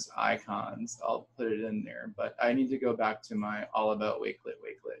 grabbing those icons. I'll put it in there, but I need to go back to my all about Wakelet.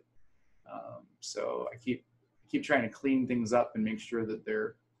 So I keep trying to clean things up and make sure that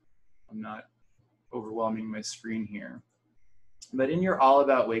I'm not overwhelming my screen here. But in your all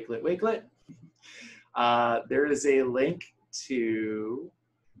about Wakelet, there is a link to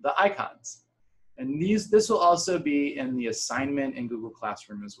the icons. And this will also be in the assignment in Google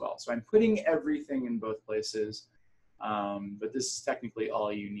Classroom as well. So I'm putting everything in both places, but this is technically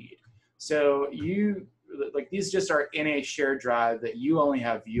all you need. So these just are in a shared drive that you only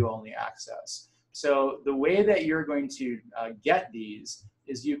have view-only access. So the way that you're going to get these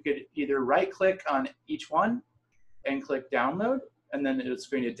is you could either right-click on each one and click download, and then it's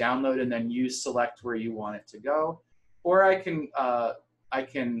going to download, and then you select where you want it to go. Or I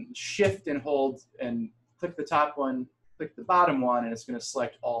can shift and hold and click the top one, click the bottom one, and it's going to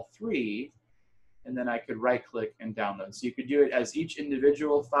select all three. And then I could right click and download. So you could do it as each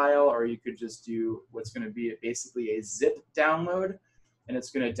individual file, or you could just do what's going to be basically a zip download. And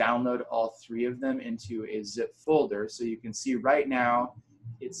it's going to download all three of them into a zip folder. So you can see right now,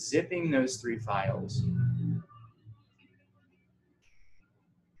 it's zipping those three files.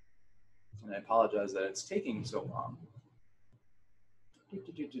 And I apologize that it's taking so long.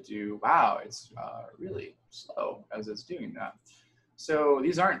 Wow, it's really slow as it's doing that. So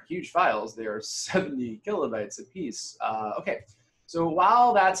these aren't huge files. They are 70 kilobytes a piece. Okay, so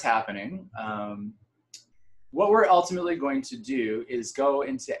while that's happening, what we're ultimately going to do is go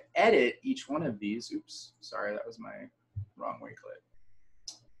into edit each one of these. Oops, sorry, that was my wrong Wakelet.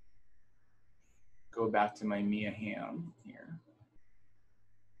 Go back to my Mia Ham here.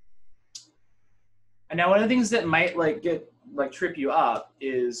 And now one of the things that might trip you up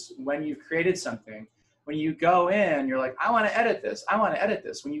is when you've created something, when you go in, you're like, I want to edit this. I want to edit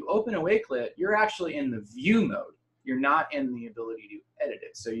this. When you open a Wakelet, you're actually in the view mode. You're not in the ability to edit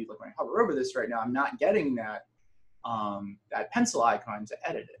it. So you look, when I hover over this right now, I'm not getting that, that pencil icon to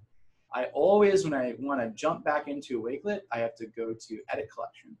edit it. I always, when I want to jump back into a Wakelet, I have to go to Edit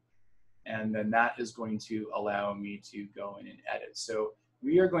Collection. And then that is going to allow me to go in and edit. So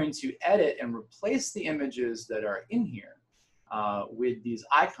we are going to edit and replace the images that are in here with these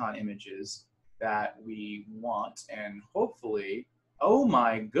icon images that we want. And hopefully, oh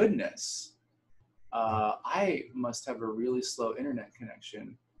my goodness, I must have a really slow internet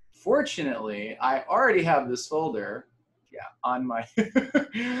connection. Fortunately, I already have this folder, yeah, on my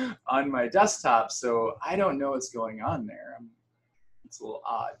on my desktop, so I don't know what's going on there. It's a little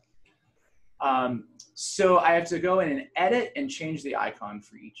odd. So I have to go in and edit and change the icon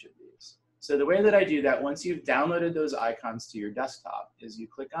for each of these. So the way that I do that, once you've downloaded those icons to your desktop, is you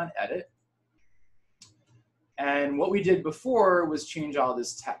click on Edit. And what we did before was change all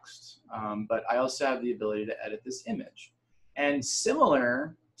this text, but I also have the ability to edit this image. And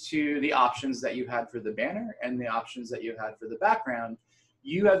similar to the options that you had for the banner and the options that you had for the background,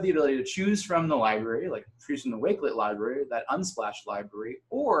 you have the ability to choose from the library, like choose from the Wakelet library, that Unsplash library,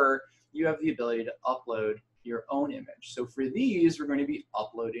 or you have the ability to upload your own image. So for these, we're going to be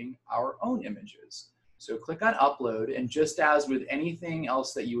uploading our own images. So click on Upload, and just as with anything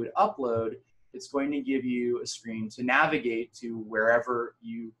else that you would upload, it's going to give you a screen to navigate to wherever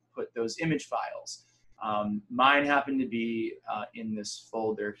you put those image files. Mine happen to be in this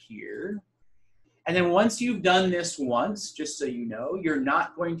folder here. And then once you've done this once, just so you know, you're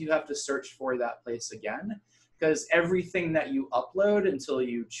not going to have to search for that place again, because everything that you upload until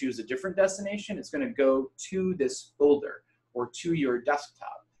you choose a different destination, it's going to go to this folder or to your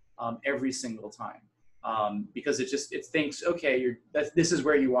desktop every single time. Because it thinks, okay, this is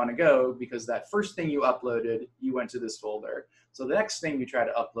where you want to go, because that first thing you uploaded, you went to this folder. So the next thing you try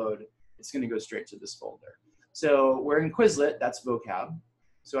to upload, it's going to go straight to this folder. So we're in Quizlet, that's vocab.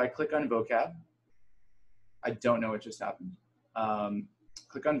 So I click on vocab. I don't know what just happened.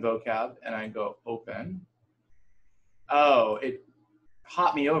 Click on vocab and I go open. Oh, it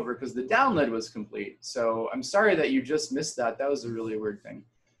hopped me over because the download was complete. So I'm sorry that you just missed that. That was a really weird thing.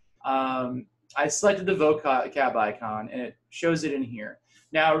 I selected the vocab icon and it shows it in here.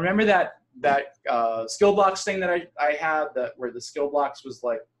 Now remember that skill blocks thing that I had, where the skill blocks was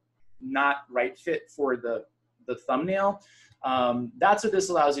like not right fit for the thumbnail? That's what this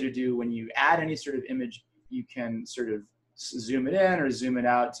allows you to do. When you add any sort of image, you can sort of zoom it in or zoom it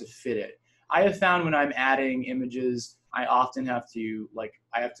out to fit it. I have found when I'm adding images, I often have to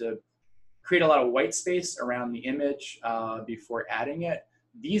create a lot of white space around the image before adding it.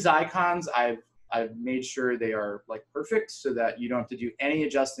 These icons, I've made sure they are like perfect so that you don't have to do any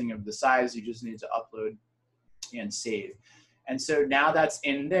adjusting of the size. You just need to upload and save. And so now that's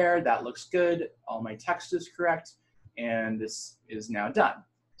in there, that looks good. All my text is correct, and this is now done.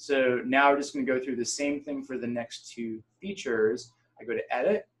 So now we're just going to go through the same thing for the next two features. I go to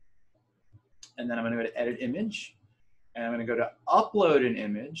Edit, and then I'm going to go to Edit Image, and I'm going to go to Upload an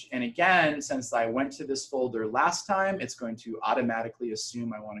Image. And again, since I went to this folder last time, it's going to automatically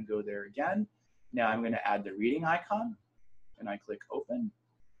assume I want to go there again. Now I'm going to add the reading icon, and I click Open.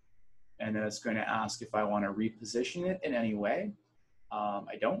 And then it's going to ask if I want to reposition it in any way.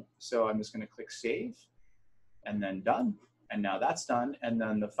 I don't, so I'm just going to click Save, and then Done. And now that's done. And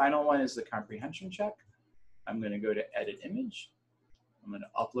then the final one is the comprehension check. I'm going to go to Edit Image. I'm going to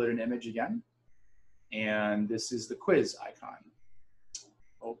upload an image again. And this is the quiz icon.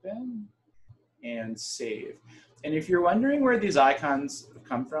 Open and save. And if you're wondering where these icons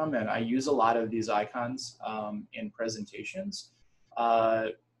come from, and I use a lot of these icons in presentations.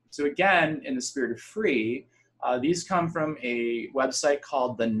 So again, in the spirit of free, these come from a website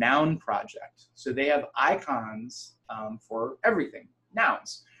called the Noun Project. So they have icons for everything,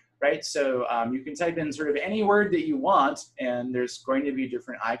 nouns, right? So you can type in sort of any word that you want, and there's going to be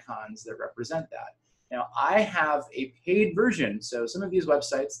different icons that represent that. Now, I have a paid version. So some of these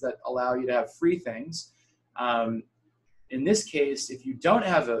websites that allow you to have free things. In this case, if you don't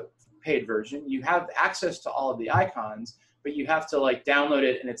have a paid version, you have access to all of the icons, but you have to like download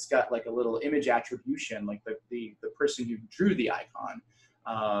it, and it's got like a little image attribution, like the person who drew the icon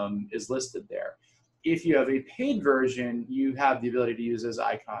is listed there. If you have a paid version, you have the ability to use those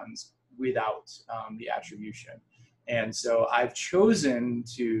icons without the attribution. And so I've chosen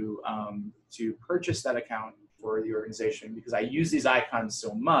to purchase that account for the organization because I use these icons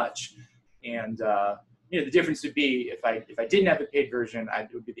so much. And you know, the difference would be if I didn't have a paid version, it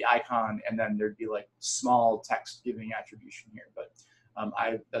would be the icon, and then there'd be like small text giving attribution here. But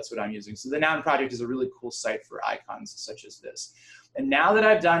that's what I'm using. So the Noun Project is a really cool site for icons such as this. And now that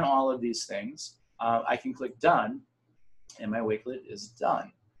I've done all of these things, I can click Done, and my Wakelet is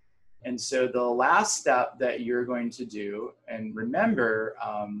done. And so the last step that you're going to do, and remember,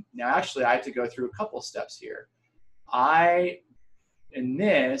 now actually I have to go through a couple steps here. In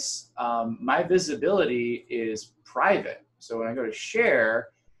this, my visibility is private. So when I go to share,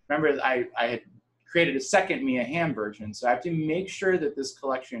 remember I had created a second Mia Hamm version. So I have to make sure that this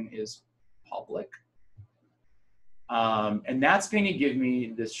collection is public. And that's going to give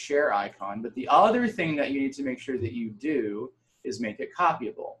me this share icon. But the other thing that you need to make sure that you do is make it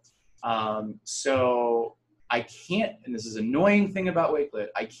copyable. So I can't, and this is an annoying thing about Wakelet,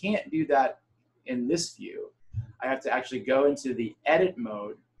 I can't do that in this view. I have to actually go into the edit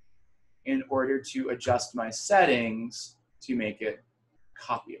mode in order to adjust my settings to make it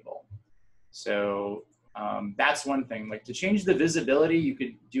copyable. So that's one thing. Like to change the visibility, you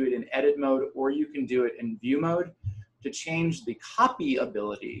could do it in edit mode or you can do it in view mode. To change the copy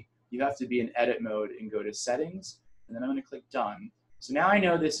ability, you have to be in edit mode and go to settings. And then I'm going to click done. So now I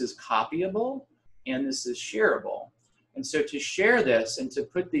know this is copyable and this is shareable. And so to share this and to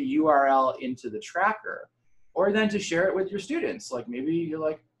put the URL into the tracker, or then to share it with your students, like maybe you're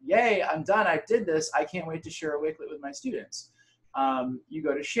like, yay, I'm done, I did this, I can't wait to share a Wakelet with my students. You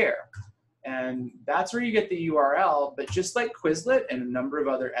go to share. And that's where you get the URL, but just like Quizlet and a number of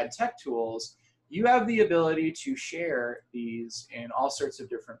other EdTech tools, you have the ability to share these in all sorts of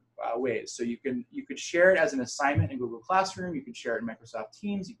different ways. So you could share it as an assignment in Google Classroom, you could share it in Microsoft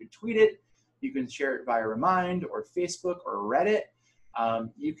Teams, you could tweet it, you can share it via Remind or Facebook or Reddit.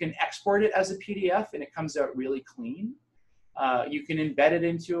 You can export it as a PDF and it comes out really clean. You can embed it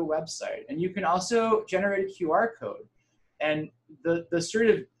into a website, and you can also generate a QR code. And the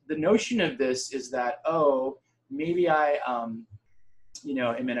notion of this is that, oh, maybe I am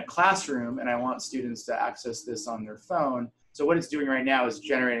in a classroom and I want students to access this on their phone. So what it's doing right now is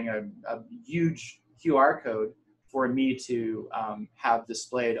generating a huge QR code for me to have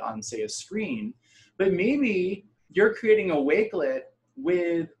displayed on, say, a screen. But maybe you're creating a Wakelet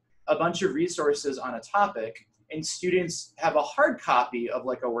with a bunch of resources on a topic, and students have a hard copy of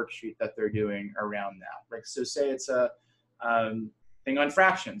like a worksheet that they're doing around that. Like, so say it's a thing on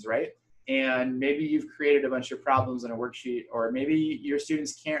fractions, right? And maybe you've created a bunch of problems in a worksheet, or maybe your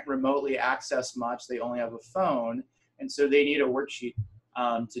students can't remotely access much, they only have a phone, and so they need a worksheet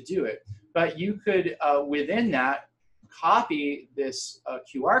to do it. But you could, within that, copy this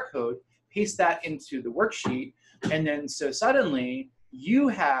QR code, paste that into the worksheet, and then so suddenly you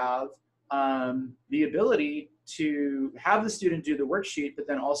have the ability to have the student do the worksheet, but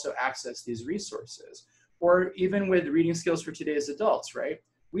then also access these resources. Or even with reading skills for today's adults, right?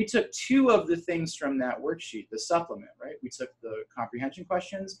 We took 2 of the things from that worksheet, the supplement, right? We took the comprehension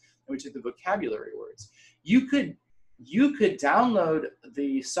questions and we took the vocabulary words. You could download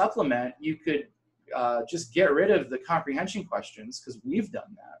the supplement, you could just get rid of the comprehension questions, because we've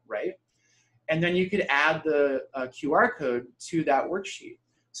done that, right? And then you could add the QR code to that worksheet.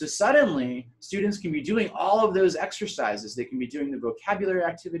 So suddenly, students can be doing all of those exercises. They can be doing the vocabulary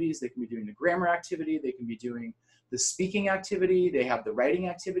activities, they can be doing the grammar activity, they can be doing the speaking activity, they have the writing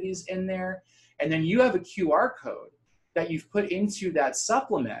activities in there. And then you have a QR code that you've put into that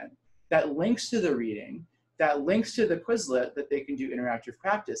supplement that links to the reading, that links to the Quizlet that they can do interactive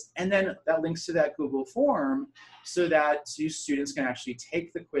practice, and then that links to that Google form so that students can actually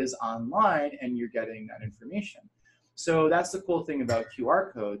take the quiz online and you're getting that information. So that's the cool thing about QR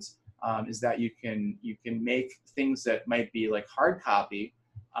codes, is that you can make things that might be like hard copy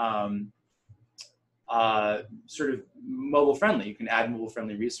sort of mobile friendly. You can add mobile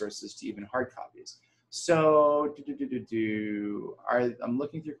friendly resources to even hard copies. So I'm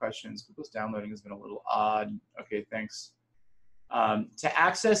looking through questions. Google's downloading has been a little odd. Okay, thanks. To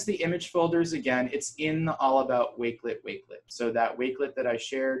access the image folders, again, it's in the All About Wakelet. So that Wakelet that I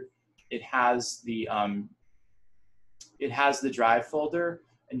shared, it has the drive folder.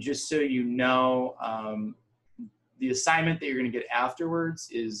 And just so you know, the assignment that you're going to get afterwards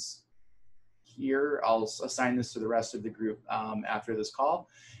is here. I'll assign this to the rest of the group after this call.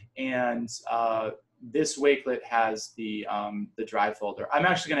 And this Wakelet has the drive folder. I'm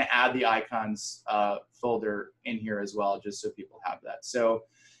actually going to add the icons folder in here as well, just so people have that. So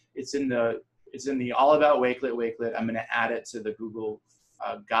it's in the All About Wakelet. I'm going to add it to the Google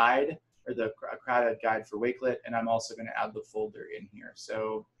guide, or the crowd guide for Wakelet, and I'm also going to add the folder in here.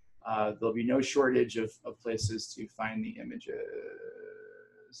 So there'll be no shortage of places to find the images.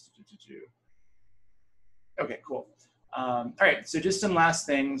 Okay, cool. All right, so just some last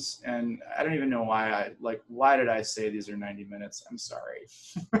things, and I don't even know why why did I say these are 90 minutes? I'm sorry.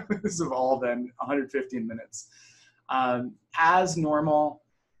 This have all been 115 minutes. As normal,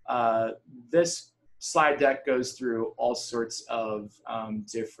 this slide deck goes through all sorts of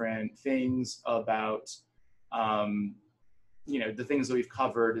different things about the things that we've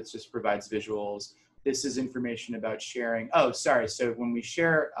covered. It just provides visuals. This is information about sharing. Oh, sorry. So when we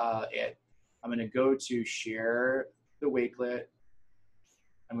share it, I'm going to go to share the Wakelet.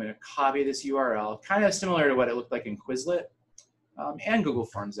 I'm going to copy this URL, kind of similar to what it looked like in Quizlet and Google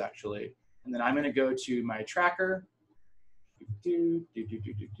Forms, actually. And then I'm going to go to my tracker.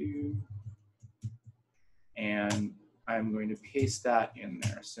 And I'm going to paste that in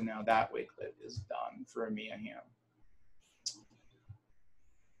there. So now that Wakelet is done for Mia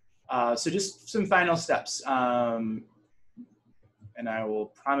Ham. So just some final steps. And I will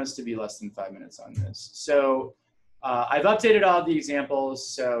promise to be less than 5 minutes on this. So I've updated all of the examples,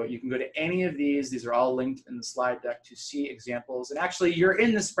 so you can go to any of these. These are all linked in the slide deck to see examples. And actually, you're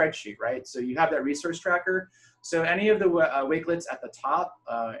in the spreadsheet, right? So you have that resource tracker. So any of the Wakelets at the top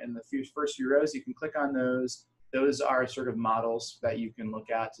in the first few rows, you can click on those. Those are sort of models that you can look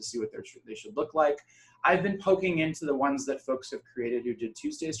at to see what they should look like. I've been poking into the ones that folks have created who did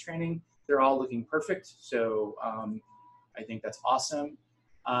Tuesday's training. They're all looking perfect, so I think that's awesome.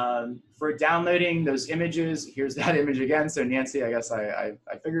 For downloading those images, here's that image again. So Nancy, I guess I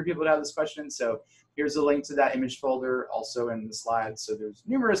figured people would have this question. So here's a link to that image folder also in the slides. So there's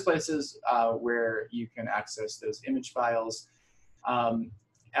numerous places where you can access those image files.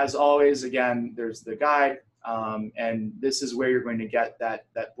 As always, again, there's the guide. And this is where you're going to get that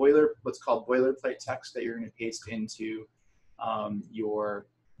what's called boilerplate text that you're going to paste into your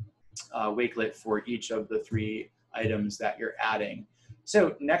Wakelet for each of the 3 items that you're adding.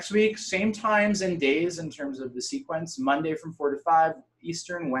 So next week, same times and days in terms of the sequence. Monday from 4 to 5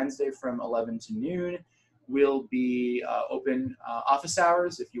 Eastern, Wednesday from 11 to noon will be open office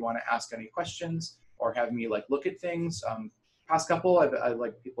hours if you want to ask any questions or have me look at things. Past couple, I've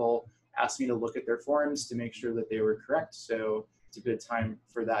like people asked me to look at their forms to make sure that they were correct. So it's a good time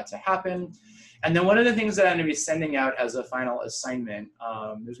for that to happen. And then one of the things that I'm going to be sending out as a final assignment,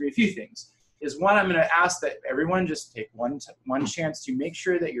 there's going to be a few things, is one, I'm going to ask that everyone just take one chance to make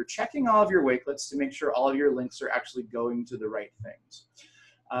sure that you're checking all of your Wakelets to make sure all of your links are actually going to the right things.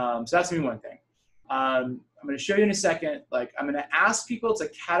 So that's going to be one thing. I'm going to show you in a second, I'm going to ask people to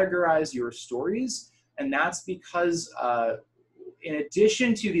categorize your stories. And that's because in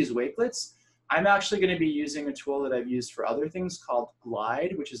addition to these Wakelets, I'm actually going to be using a tool that I've used for other things called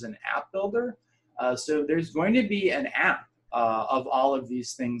Glide, which is an app builder. So there's going to be an app of all of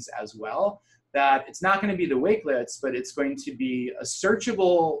these things as well, that it's not going to be the Wakelets, but it's going to be a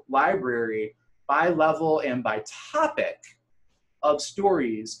searchable library by level and by topic of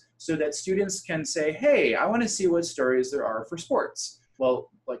stories so that students can say, hey, I want to see what stories there are for sports. Well,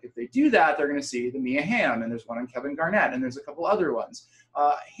 if they do that, they're going to see the Mia Hamm, and there's one on Kevin Garnett, and there's a couple other ones.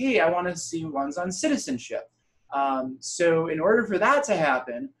 Hey, I want to see ones on citizenship. So in order for that to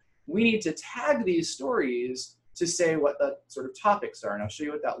happen, we need to tag these stories to say what the sort of topics are, and I'll show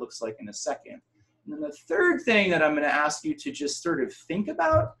you what that looks like in a second. And then the third thing that I'm going to ask you to just sort of think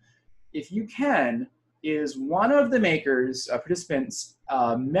about, if you can, is one of the makers, participants,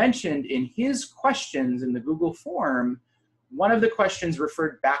 mentioned in his questions in the Google form, one of the questions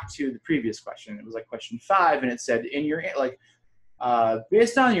referred back to the previous question. It was question 5, and it said, in your,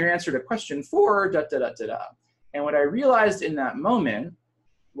 based on your answer to question 4, da, da, da, da, da. And what I realized in that moment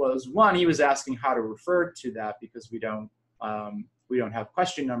was, one, he was asking how to refer to that because we don't have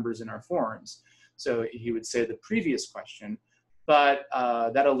question numbers in our forms. So he would say the previous question. But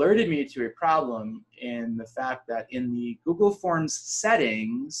that alerted me to a problem in the fact that in the Google Forms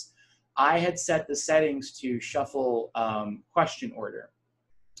settings, I had set the settings to shuffle question order.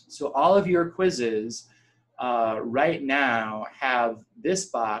 So all of your quizzes right now have this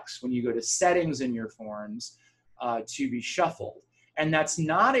box when you go to settings in your forms to be shuffled. And that's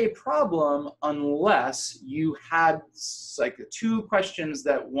not a problem unless you had 2 questions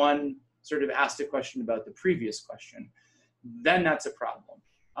that one sort of asked a question about the previous question. Then that's a problem.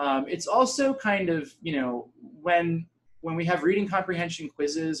 It's also kind of, when we have reading comprehension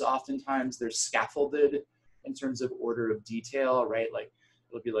quizzes, oftentimes they're scaffolded in terms of order of detail, right?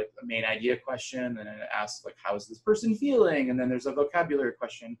 It'll be a main idea question, and then it asks how is this person feeling? And then there's a vocabulary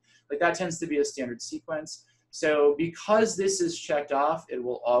question. That tends to be a standard sequence. So because this is checked off, it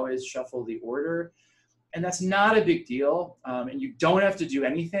will always shuffle the order. And that's not a big deal. And you don't have to do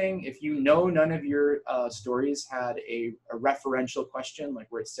anything. If you know none of your stories had a referential question,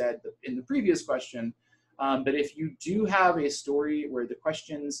 where it said in the previous question, but if you do have a story where the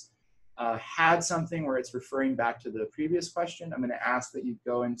questions had something where it's referring back to the previous question, I'm going to ask that you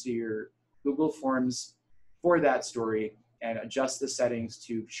go into your Google Forms for that story and adjust the settings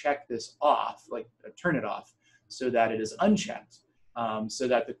to check this off, turn it off, so that it is unchecked, so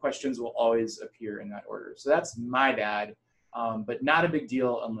that the questions will always appear in that order. So that's my bad, but not a big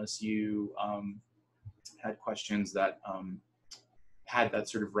deal unless you had questions that had that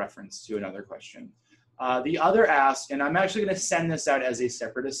sort of reference to another question. The other ask, and I'm actually going to send this out as a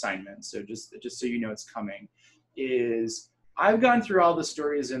separate assignment, so just so you know it's coming, is I've gone through all the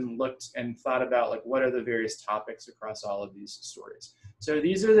stories and looked and thought about what are the various topics across all of these stories. So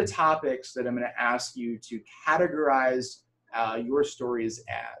these are the topics that I'm going to ask you to categorize your stories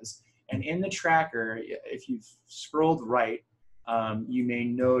as. And in the tracker, if you've scrolled right, you may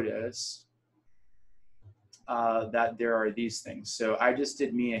notice that there are these things. So I just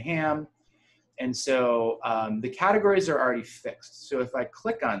did Mia Hamm. And so the categories are already fixed. So if I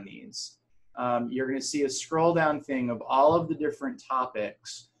click on these, you're going to see a scroll down thing of all of the different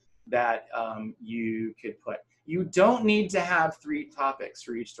topics that you could put. You don't need to have 3 topics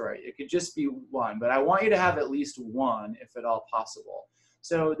for each story. It could just be 1, but I want you to have at least 1 if at all possible.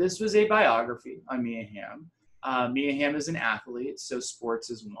 So this was a biography on Mia Hamm. Mia Hamm is an athlete, so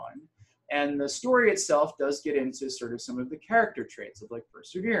sports is 1. And the story itself does get into sort of some of the character traits of like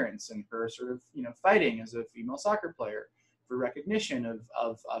perseverance and her sort of, you know, fighting as a female soccer player for recognition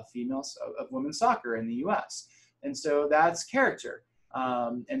of women's soccer in the US. And so that's character.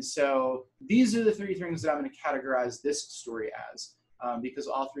 And so these are the 3 things that I'm going to categorize this story as, because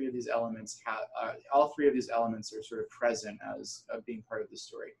all 3 of these elements are sort of present as being part of the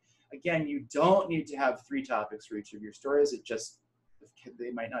story. Again, you don't need to have 3 topics for each of your stories. It just,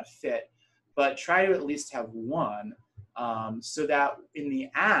 they might not fit, but try to at least have 1, so that in the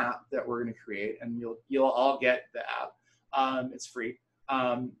app that we're going to create, and you'll all get the app, it's free.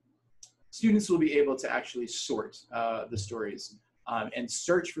 Students will be able to actually sort the stories and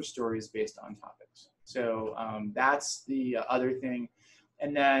search for stories based on topics. So that's the other thing.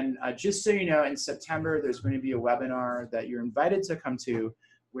 And then just so you know, in September, there's going to be a webinar that you're invited to come to,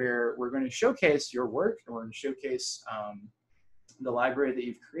 where we're going to showcase your work, and we're going to showcase the library that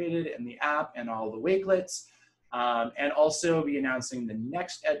you've created and the app and all the Wakelets, and also be announcing the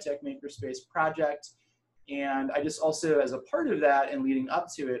next EdTech Makerspace project. And I just also, as a part of that and leading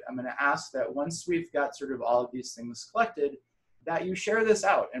up to it, I'm going to ask that once we've got sort of all of these things collected, that you share this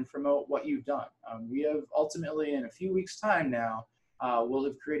out and promote what you've done. We have ultimately, in a few weeks' time now, we'll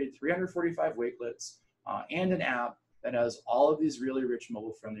have created 345 Wakelets and an app that has all of these really rich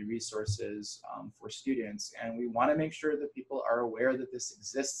mobile-friendly resources for students. And we want to make sure that people are aware that this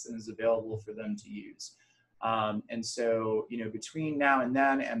exists and is available for them to use. And so, you know, between now and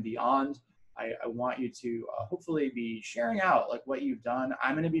then and beyond, I want you to hopefully be sharing out like what you've done.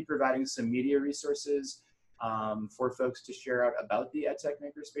 I'm going to be providing some media resources for folks to share out about the EdTech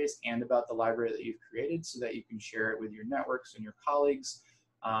Makerspace and about the library that you've created, so that you can share it with your networks and your colleagues.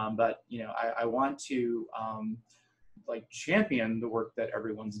 But you know, I want to like champion the work that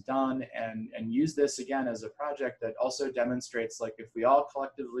everyone's done, and use this again as a project that also demonstrates, like, if we all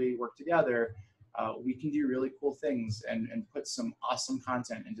collectively work together, we can do really cool things and put some awesome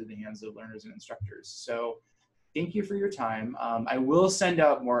content into the hands of learners and instructors. So thank you for your time. I will send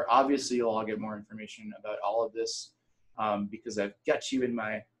out more, obviously you'll all get more information about all of this because I've got you in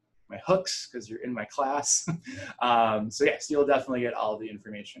my hooks because you're in my class. So yes, you'll definitely get all the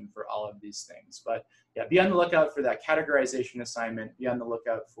information for all of these things. But yeah, be on the lookout for that categorization assignment. Be on the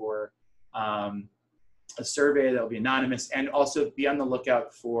lookout for a survey that will be anonymous, and also be on the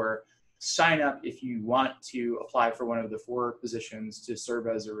lookout for sign up if you want to apply for one of the 4 positions to serve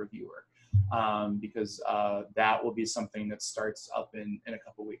as a reviewer, because that will be something that starts up in a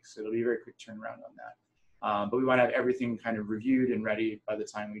couple weeks. So it'll be a very quick turnaround on that. But we want to have everything kind of reviewed and ready by the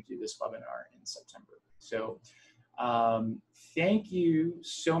time we do this webinar in September. So thank you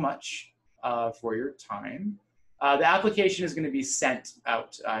so much for your time. The application is going to be sent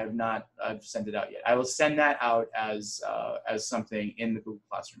out. I've sent it out yet. I will send that out as something in the Google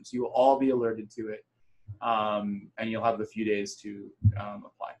Classroom. So you will all be alerted to it, and you'll have a few days to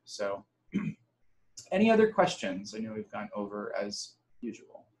apply. So any other questions? I know we've gone over as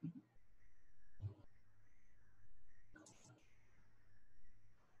usual.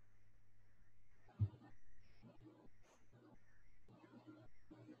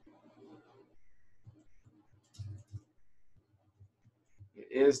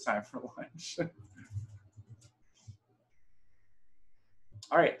 It is time for lunch.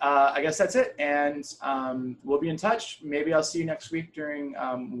 All right, I guess that's it. And we'll be in touch. Maybe I'll see you next week during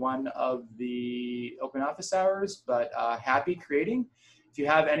one of the open office hours, but happy creating. If you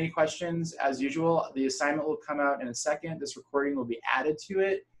have any questions, as usual, the assignment will come out in a second. This recording will be added to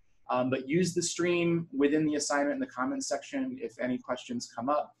it, but use the stream within the assignment in the comments section if any questions come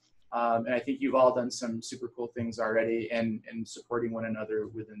up. And I think you've all done some super cool things already and supporting one another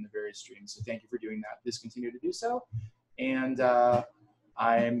within the various streams. So thank you for doing that. Please continue to do so. And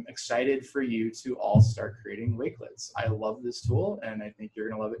I'm excited for you to all start creating Wakelets. I love this tool, and I think you're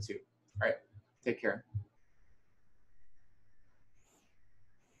going to love it too. All right, take care.